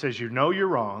 He says, you know you're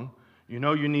wrong. You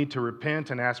know you need to repent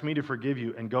and ask me to forgive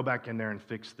you and go back in there and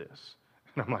fix this.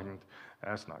 And I'm like,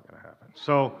 that's not going to happen.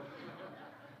 So,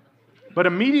 but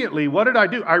immediately, what did I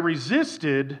do? I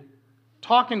resisted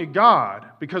talking to God.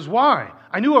 Because why?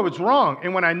 I knew I was wrong.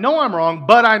 And when I know I'm wrong,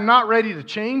 but I'm not ready to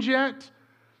change yet,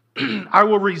 I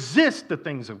will resist the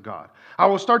things of God. I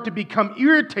will start to become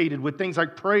irritated with things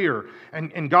like prayer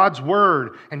and God's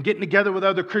Word and getting together with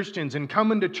other Christians and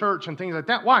coming to church and things like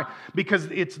that. Why? Because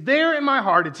it's there in my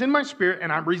heart, it's in my spirit,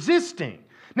 and I'm resisting.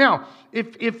 Now,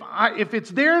 if it's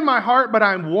there in my heart, but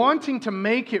I'm wanting to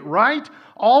make it right,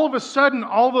 all of a sudden,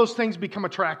 all those things become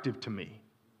attractive to me.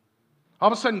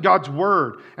 All of a sudden, God's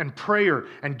Word and prayer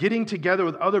and getting together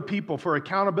with other people for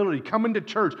accountability, coming to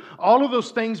church, all of those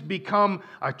things become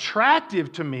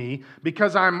attractive to me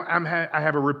because I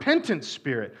have a repentant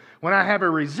spirit. When I have a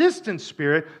resistant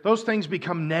spirit, those things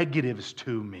become negatives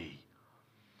to me.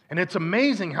 And it's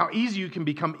amazing how easy you can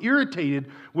become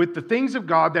irritated with the things of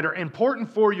God that are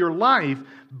important for your life,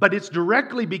 but it's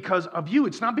directly because of you.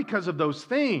 It's not because of those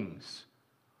things.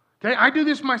 Okay, I do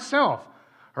this myself,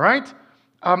 all right?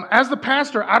 As the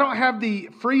pastor, I don't have the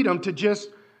freedom to just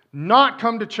not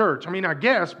come to church. I mean, I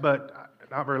guess, but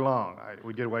not very long.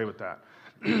 We get away with that.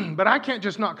 But I can't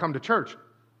just not come to church.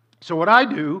 So what I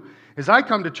do is I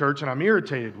come to church and I'm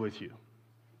irritated with you.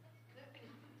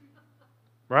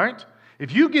 Right?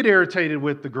 If you get irritated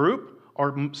with the group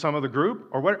or some of the group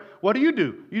or what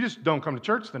do? You just don't come to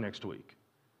church the next week.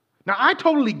 Now, I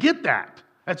totally get that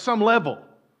at some level.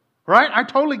 Right? I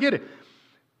totally get it.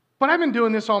 But I've been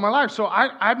doing this all my life, so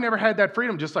I've never had that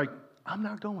freedom. Just like, I'm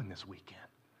not going this weekend.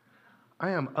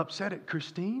 I am upset at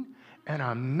Christine, and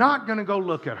I'm not going to go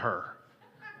look at her.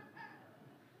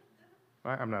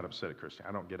 I'm not upset at Christine.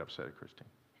 I don't get upset at Christine.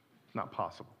 It's not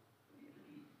possible.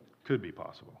 Could be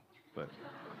possible, but...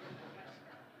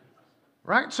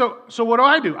 Right? So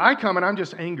what do? I come and I'm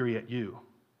just angry at you.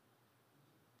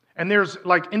 And there's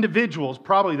like individuals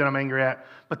probably that I'm angry at,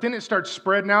 but then it starts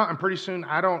spreading out, and pretty soon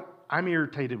I'm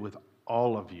irritated with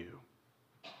all of you.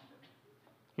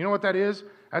 You know what that is?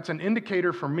 That's an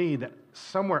indicator for me that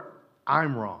somewhere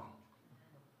I'm wrong.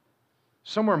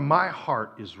 Somewhere my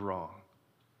heart is wrong.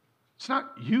 It's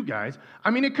not you guys.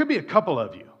 I mean, it could be a couple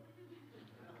of you.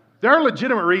 There are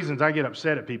legitimate reasons I get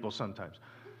upset at people sometimes.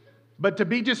 But to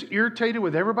be just irritated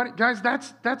with everybody, guys,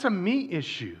 that's a me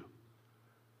issue.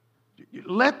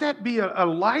 Let that be a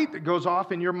light that goes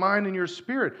off in your mind and your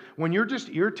spirit. When you're just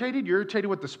irritated, you're irritated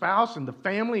with the spouse and the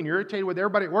family, and you're irritated with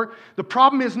everybody at work. The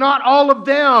problem is not all of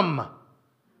them.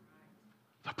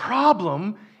 The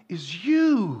problem is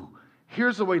you.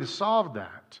 Here's the way to solve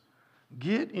that.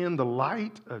 Get in the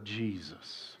light of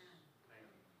Jesus.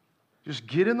 Just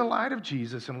get in the light of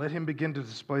Jesus and let Him begin to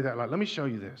display that light. Let me show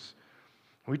you this.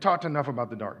 We talked enough about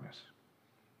the darkness.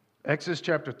 Exodus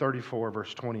chapter 34,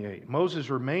 verse 28. Moses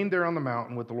remained there on the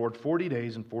mountain with the Lord 40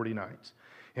 days and 40 nights.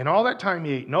 And all that time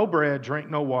he ate no bread,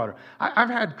 drank no water. I've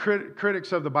had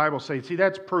critics of the Bible say, see,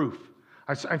 that's proof.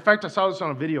 In fact, I saw this on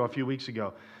a video a few weeks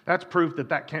ago. That's proof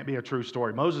that can't be a true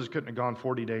story. Moses couldn't have gone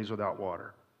 40 days without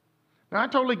water. Now, I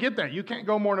totally get that. You can't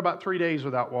go more than about 3 days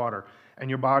without water, and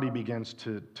your body begins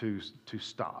to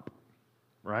stop,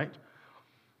 right?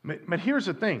 But here's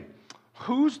the thing.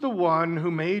 Who's the one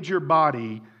who made your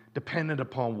body dependent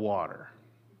upon water?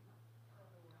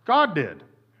 God did.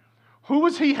 Who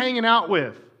was He hanging out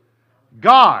with?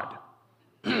 God.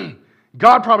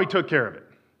 God probably took care of it.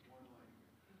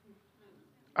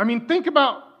 I mean, think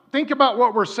about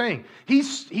what we're saying.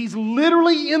 He's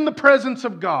literally in the presence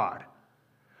of God.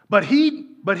 But he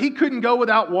couldn't go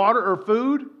without water or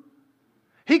food.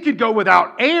 He could go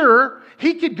without air.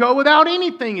 He could go without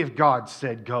anything if God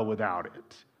said go without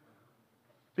it.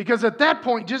 Because at that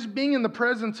point, just being in the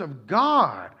presence of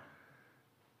God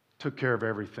took care of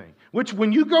everything. Which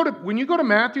when you go to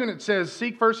Matthew and it says,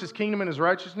 seek first His kingdom and His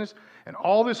righteousness, and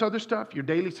all this other stuff, your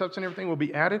daily substance and everything will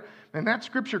be added, and that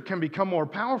scripture can become more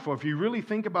powerful if you really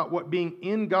think about what being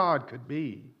in God could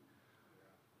be.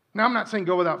 Now, I'm not saying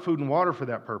go without food and water for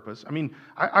that purpose. I mean,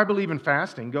 I believe in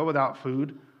fasting. Go without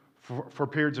food for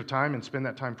periods of time and spend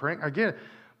that time praying. I get it.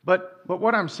 But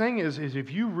what I'm saying is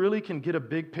if you really can get a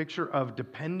big picture of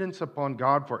dependence upon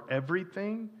God for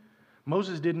everything,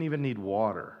 Moses didn't even need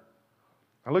water.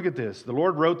 Now look at this. The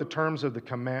Lord wrote the terms of the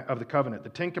covenant, the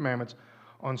 10 Commandments,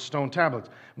 on stone tablets.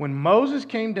 When Moses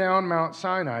came down Mount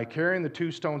Sinai carrying the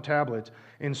 2 stone tablets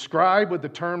inscribed with the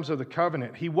terms of the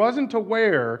covenant, he wasn't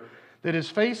aware that his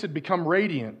face had become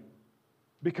radiant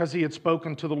because he had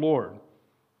spoken to the Lord.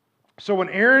 So when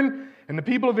Aaron and the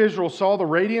people of Israel saw the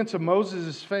radiance of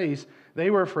Moses' face,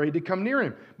 they were afraid to come near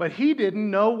him. But he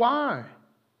didn't know why.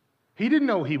 He didn't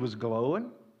know he was glowing.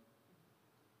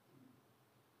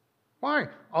 Why?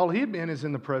 All he had been is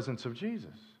in the presence of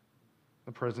Jesus,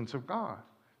 the presence of God.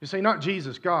 You say, not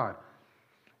Jesus, God.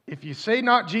 If you say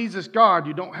not Jesus, God,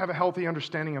 you don't have a healthy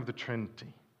understanding of the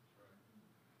Trinity.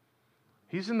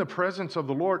 He's in the presence of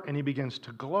the Lord and he begins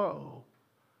to glow.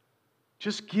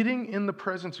 Just getting in the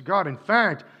presence of God. In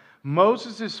fact,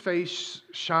 Moses' face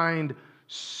shined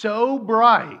so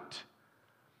bright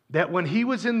that when he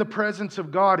was in the presence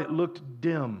of God, it looked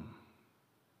dim.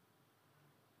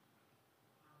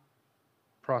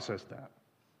 Process that.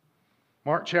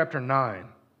 Mark chapter 9.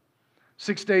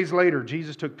 6 days later,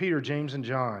 Jesus took Peter, James, and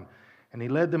John, and he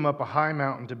led them up a high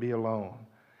mountain to be alone.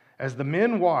 As the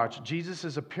men watched,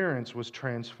 Jesus' appearance was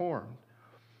transformed,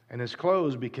 and his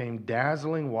clothes became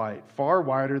dazzling white, far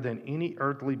whiter than any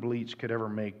earthly bleach could ever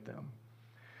make them.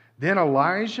 Then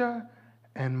Elijah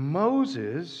and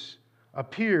Moses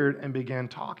appeared and began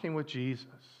talking with Jesus.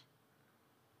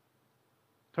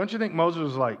 Don't you think Moses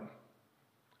was like,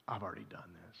 I've already done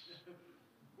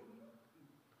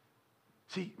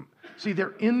this? See,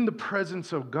 they're in the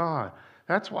presence of God.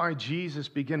 That's why Jesus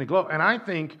began to glow. And I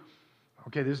think,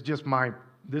 okay, this is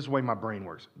the way my brain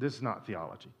works. This is not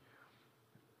theology.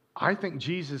 I think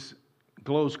Jesus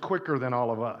glows quicker than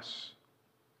all of us.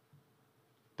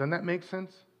 Doesn't that make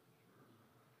sense?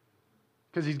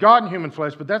 Because he's God in human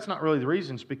flesh, but that's not really the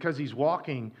reason. It's because he's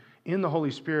walking in the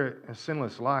Holy Spirit a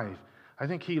sinless life. I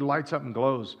think he lights up and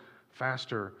glows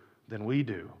faster than we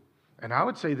do. And I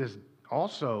would say this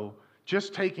also,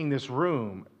 just taking this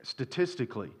room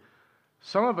statistically,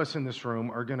 some of us in this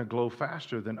room are going to glow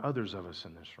faster than others of us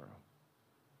in this room.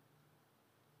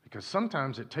 Because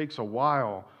sometimes it takes a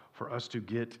while for us to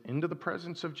get into the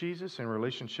presence of Jesus in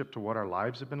relationship to what our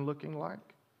lives have been looking like.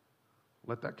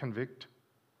 Let that convict.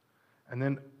 And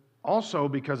then also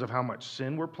because of how much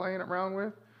sin we're playing around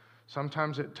with,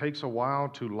 sometimes it takes a while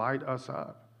to light us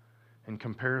up in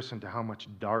comparison to how much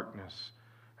darkness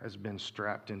has been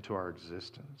strapped into our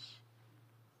existence.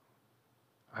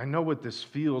 I know what this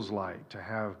feels like to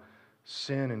have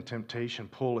sin and temptation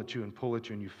pull at you,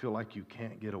 and you feel like you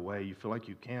can't get away. You feel like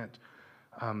you can't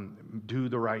do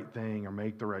the right thing or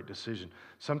make the right decision.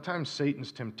 Sometimes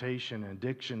Satan's temptation and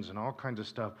addictions and all kinds of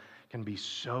stuff can be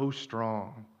so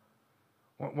strong.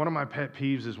 One of my pet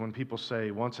peeves is when people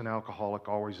say, once an alcoholic,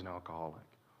 always an alcoholic.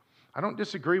 I don't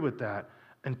disagree with that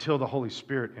until the Holy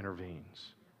Spirit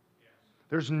intervenes.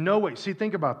 There's no way. See,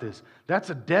 think about this. That's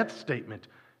a death statement.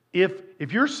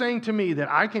 If you're saying to me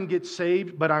that I can get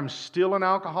saved, but I'm still an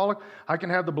alcoholic, I can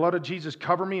have the blood of Jesus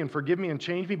cover me and forgive me and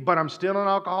change me, but I'm still an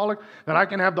alcoholic, that I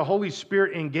can have the Holy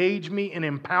Spirit engage me and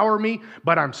empower me,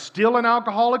 but I'm still an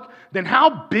alcoholic, then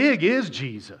how big is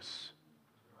Jesus?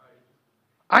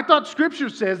 I thought Scripture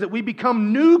says that we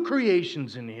become new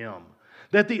creations in Him,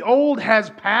 that the old has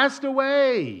passed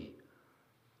away.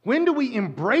 When do we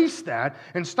embrace that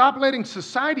and stop letting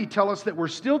society tell us that we're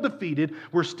still defeated,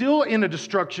 we're still in a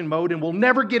destruction mode, and we'll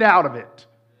never get out of it?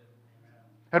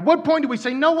 At what point do we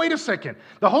say, no, wait a second,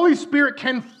 the Holy Spirit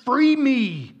can free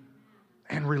me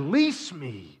and release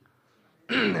me,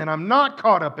 and I'm not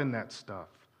caught up in that stuff.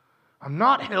 I'm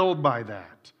not held by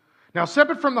that. Now,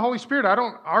 separate from the Holy Spirit, I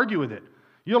don't argue with it.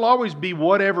 You'll always be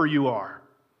whatever you are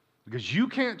because you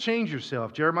can't change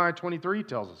yourself. Jeremiah 23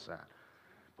 tells us that.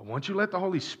 But once you let the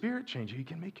Holy Spirit change you, He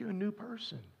can make you a new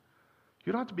person.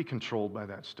 You don't have to be controlled by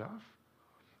that stuff.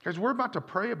 Guys, we're about to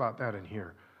pray about that in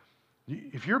here.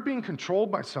 If you're being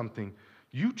controlled by something,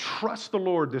 you trust the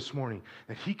Lord this morning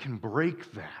that He can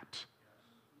break that.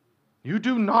 You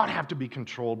do not have to be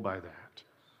controlled by that.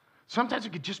 Sometimes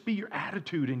it could just be your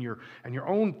attitude and your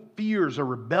own fears or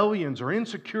rebellions or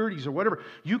insecurities or whatever.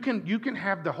 You can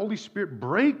have the Holy Spirit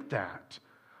break that.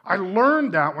 I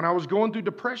learned that when I was going through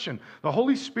depression. The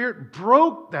Holy Spirit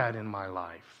broke that in my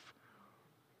life.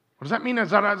 What does that mean? Is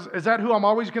that who I'm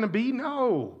always going to be?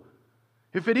 No.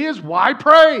 If it is, why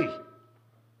pray?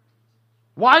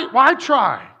 Why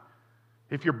try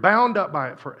if you're bound up by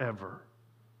it forever?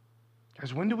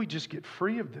 Guys, when do we just get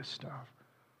free of this stuff?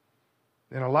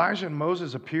 Then Elijah and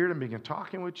Moses appeared and began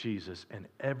talking with Jesus, and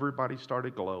everybody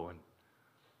started glowing.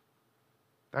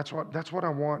 That's what I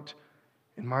want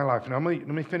in my life. Now, let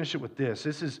me finish it with this.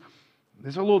 This is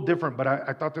a little different, but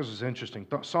I thought this was interesting.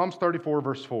 Psalms 34,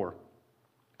 verse 4.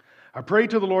 I prayed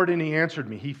to the Lord, and He answered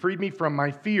me. He freed me from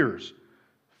my fears.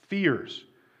 Fears.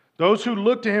 Those who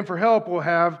look to Him for help will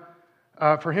have,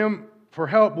 for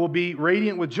help will be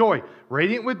radiant with joy.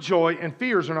 Radiant with joy and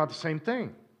fears are not the same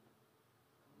thing.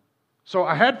 So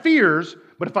I had fears,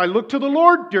 but if I look to the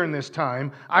Lord during this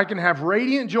time, I can have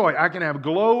radiant joy. I can have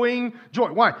glowing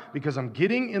joy. Why? Because I'm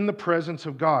getting in the presence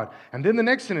of God. And then the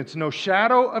next sentence, no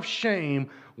shadow of shame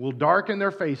will darken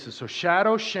their faces. So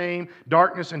shadow, shame,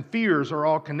 darkness, and fears are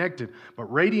all connected. But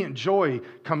radiant joy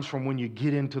comes from when you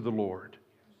get into the Lord.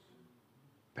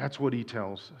 That's what He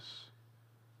tells us.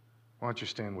 Why don't you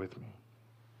stand with me?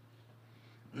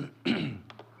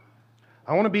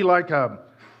 I want to be like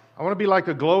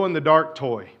a glow-in-the-dark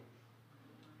toy.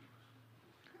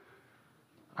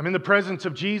 I'm in the presence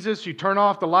of Jesus. You turn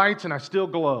off the lights and I still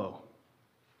glow.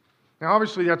 Now,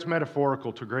 obviously, that's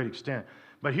metaphorical to a great extent.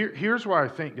 But here's why I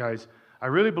think, guys, I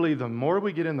really believe the more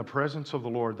we get in the presence of the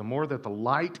Lord, the more that the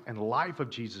light and life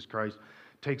of Jesus Christ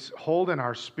takes hold in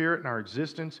our spirit and our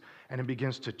existence, and it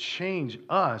begins to change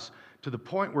us to the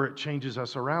point where it changes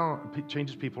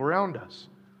people around us.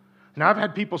 And I've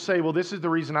had people say, well, this is the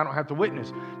reason I don't have to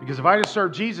witness, because if I just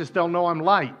serve Jesus, they'll know I'm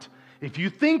light. If you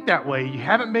think that way, you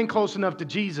haven't been close enough to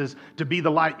Jesus to be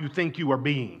the light you think you are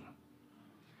being.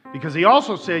 Because He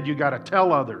also said you got to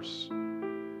tell others.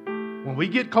 When we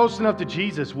get close enough to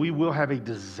Jesus, we will have a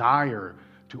desire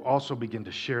to also begin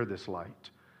to share this light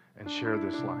and share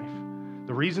this life.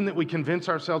 The reason that we convince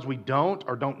ourselves we don't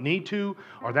or don't need to,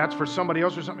 or that's for somebody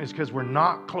else or something, is because we're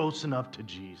not close enough to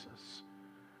Jesus.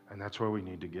 And that's where we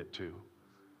need to get to,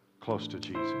 close to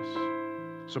Jesus.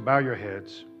 So bow your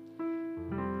heads.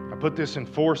 I put this in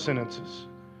 4 sentences.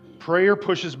 Prayer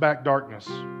pushes back darkness.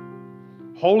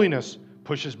 Holiness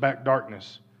pushes back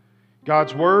darkness.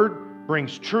 God's Word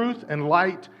brings truth and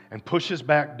light and pushes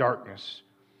back darkness.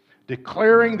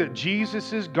 Declaring that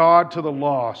Jesus is God to the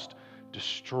lost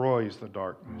destroys the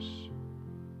darkness.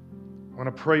 I want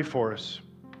to pray for us.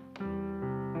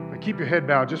 Now keep your head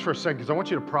bowed just for a second, because I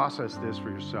want you to process this for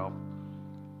yourself.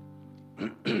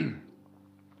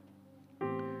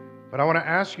 But I want to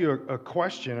ask you a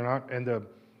question, and I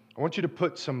want you to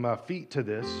put some feet to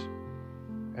this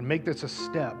and make this a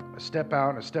step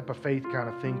out, a step of faith kind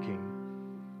of thinking.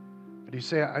 But you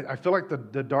say, I feel like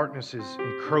the darkness is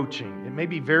encroaching. It may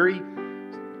be very,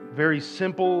 very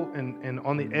simple and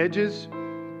on the edges.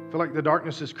 I feel like the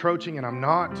darkness is encroaching, and I'm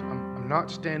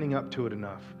not standing up to it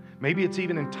enough. Maybe it's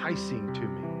even enticing to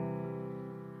me.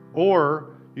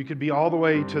 Or you could be all the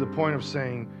way to the point of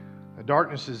saying, the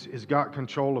darkness has got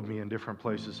control of me in different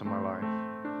places in my life.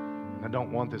 And I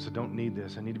don't want this. I don't need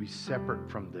this. I need to be separate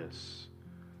from this.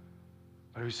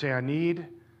 But if you say, I need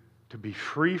to be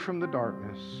free from the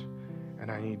darkness,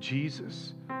 and I need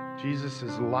Jesus'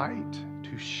 light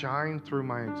to shine through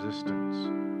my existence,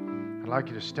 I'd like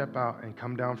you to step out and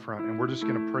come down front, and we're just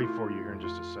going to pray for you here in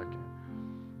just a second.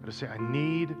 But to say, I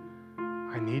need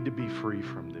to be free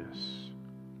from this.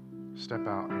 Step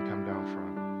out and come down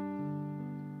front.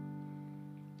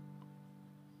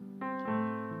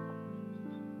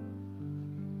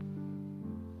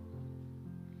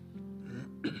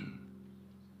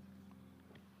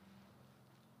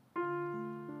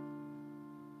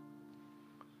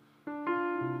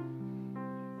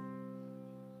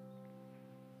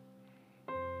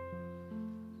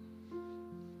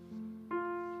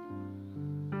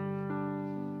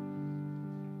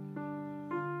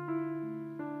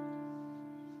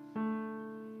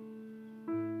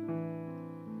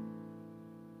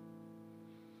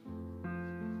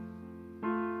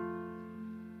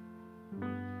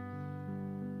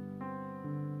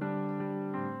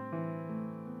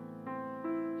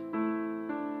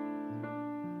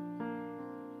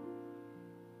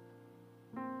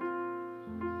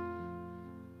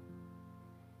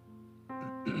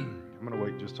 I'm going to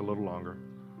wait just a little longer.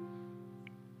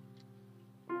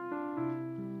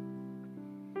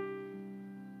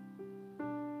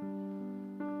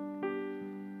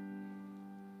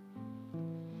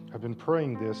 I've been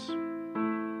praying this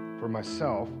for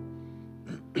myself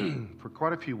for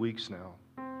quite a few weeks now,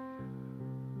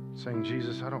 saying,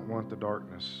 Jesus, I don't want the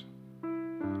darkness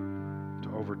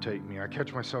to overtake me. I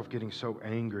catch myself getting so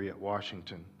angry at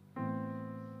Washington.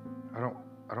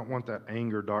 I don't want that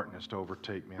anger darkness to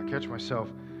overtake me. I catch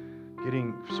myself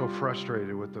getting so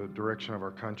frustrated with the direction of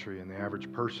our country and the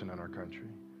average person in our country.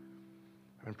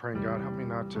 I've been praying, God, help me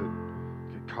not to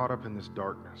get caught up in this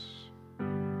darkness,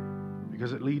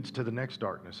 because it leads to the next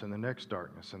darkness and the next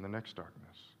darkness and the next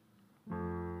darkness.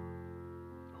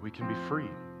 But we can be free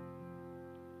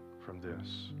from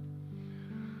this.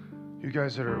 You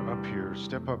guys that are up here,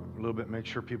 step up a little bit, make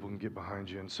sure people can get behind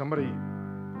you. And somebody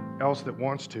else that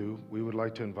wants to, we would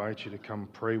like to invite you to come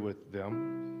pray with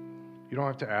them. You don't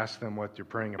have to ask them what you're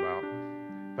praying about.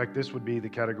 In fact, this would be the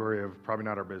category of probably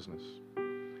not our business.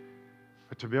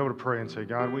 But to be able to pray and say,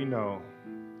 God, we know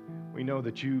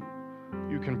that you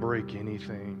can break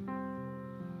anything.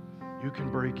 You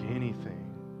can break anything.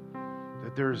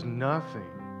 That there's nothing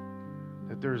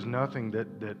that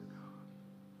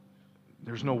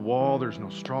there's no wall, there's no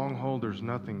stronghold, there's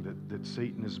nothing that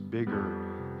Satan is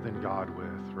bigger than God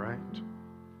with, right?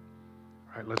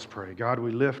 All right, let's pray. God,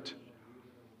 we lift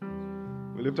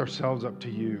ourselves up to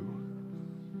you.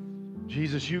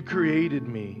 Jesus, you created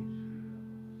me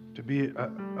to be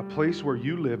a place where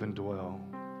you live and dwell.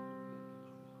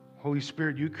 Holy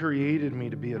Spirit, you created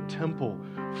me to be a temple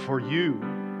for you,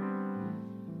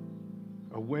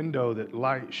 a window that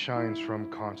light shines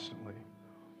from constantly.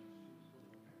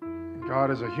 And God,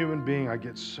 as a human being, I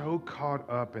get so caught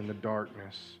up in the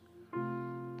darkness.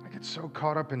 I get so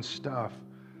caught up in stuff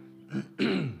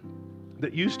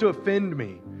that used to offend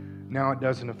me. Now it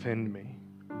doesn't offend me.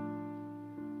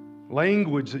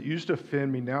 Language that used to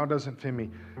offend me now doesn't offend me.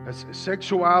 As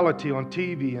sexuality on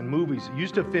TV and movies that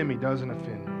used to offend me doesn't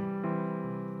offend me.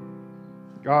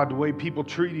 God, the way people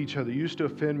treat each other used to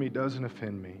offend me doesn't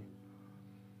offend me.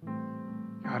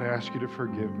 God, I ask you to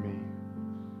forgive me.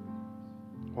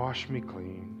 Wash me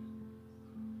clean.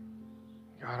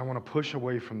 God, I want to push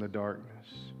away from the darkness.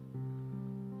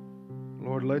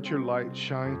 Lord, let your light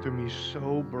shine through me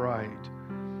so bright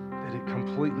that it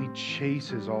completely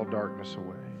chases all darkness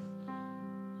away.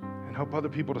 And help other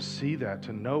people to see that,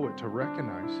 to know it, to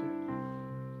recognize it.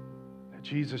 That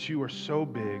Jesus, you are so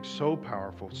big, so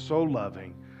powerful, so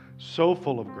loving, so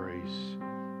full of grace.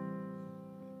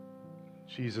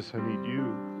 Jesus, I need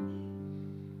you.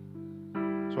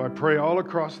 So I pray all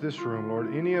across this room,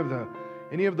 Lord, any of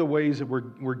the ways that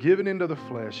we're given into the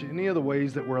flesh, any of the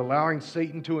ways that we're allowing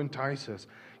Satan to entice us,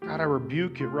 God, I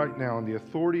rebuke it right now in the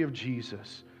authority of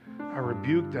Jesus. I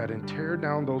rebuke that and tear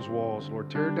down those walls, Lord.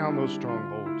 Tear down those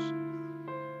strongholds.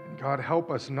 And God,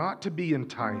 help us not to be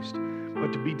enticed,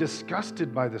 but to be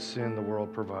disgusted by the sin the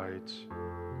world provides.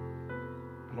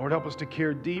 Lord, help us to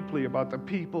care deeply about the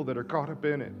people that are caught up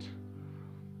in it.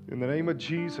 In the name of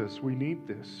Jesus, we need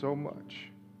this so much.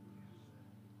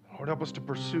 Lord, help us to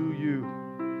pursue you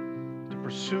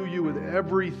with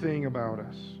everything about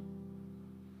us.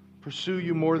 Pursue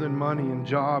you more than money and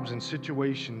jobs and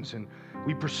situations, and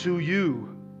we pursue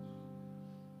you.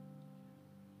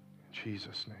 In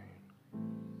Jesus' name.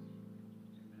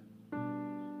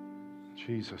 In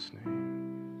Jesus'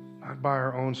 name. Not by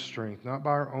our own strength, not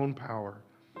by our own power,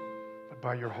 but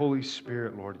by your Holy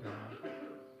Spirit, Lord God.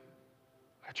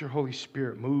 Let your Holy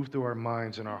Spirit move through our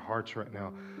minds and our hearts right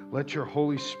now. Let your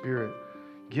Holy Spirit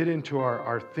get into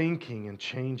our thinking and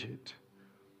change it.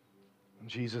 And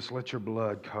Jesus, let your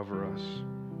blood cover us.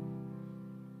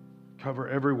 Cover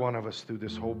every one of us through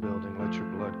this whole building. Let your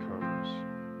blood cover us.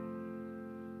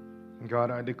 And God,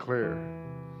 I declare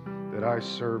that I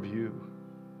serve you.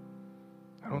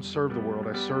 I don't serve the world.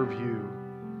 I serve you.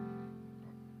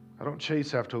 I don't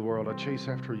chase after the world. I chase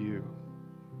after you.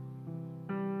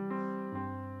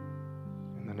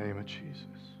 In the name of Jesus.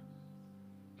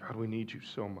 God, we need you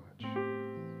so much.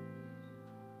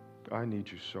 I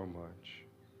need you so much.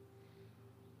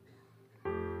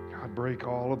 God, break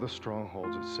all of the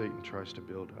strongholds that Satan tries to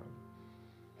build up.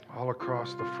 All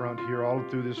across the front here, all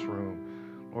through this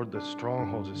room. Lord, the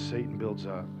strongholds that Satan builds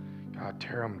up, God,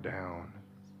 tear them down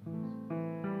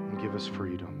and give us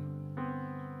freedom.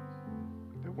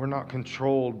 That we're not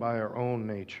controlled by our own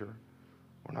nature.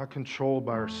 We're not controlled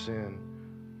by our sin.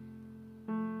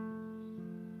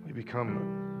 We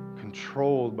become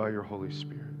controlled by your Holy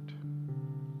Spirit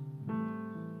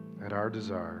at our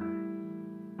desire.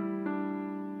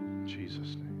 In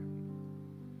Jesus' name.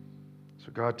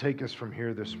 So God, take us from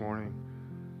here this morning.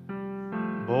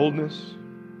 Boldness,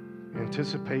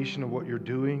 anticipation of what you're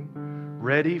doing,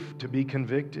 ready to be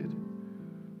convicted.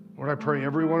 Lord, I pray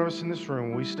every one of us in this room,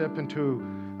 when we step into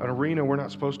an arena we're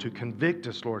not supposed to, convict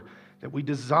us, Lord, that we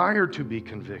desire to be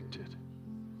convicted.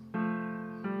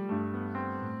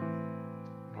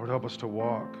 Lord, help us to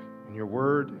walk in your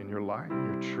word, in your light, in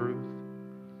your truth.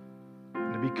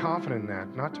 And to be confident in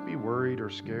that, not to be worried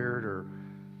or scared or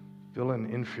feeling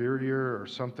inferior or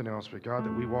something else, but God,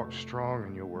 that we walk strong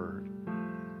in your word.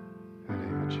 In the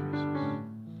name of Jesus.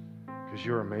 Because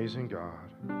you're amazing, God.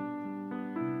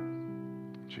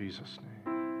 In Jesus' name.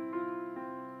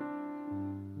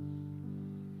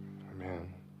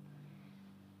 Amen.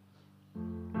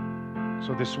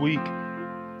 So this week,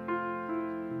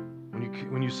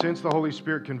 when you sense the Holy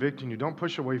Spirit convicting you, don't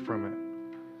push away from it.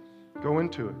 Go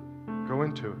into it. Go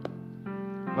into it.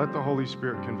 Let the Holy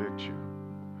Spirit convict you.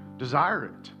 Desire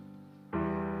it.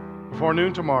 Before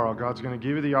noon tomorrow, God's going to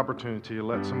give you the opportunity to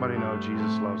let somebody know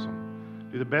Jesus loves them.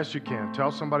 Do the best you can.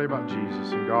 Tell somebody about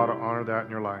Jesus, and God will honor that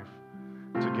in your life.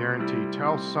 It's a guarantee.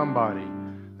 Tell somebody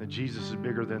that Jesus is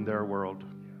bigger than their world,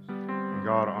 and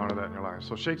God will honor that in your life.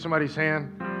 So shake somebody's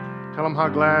hand. Tell them how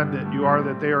glad that you are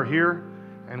that they are here,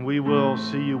 and we will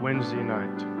see you Wednesday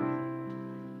night.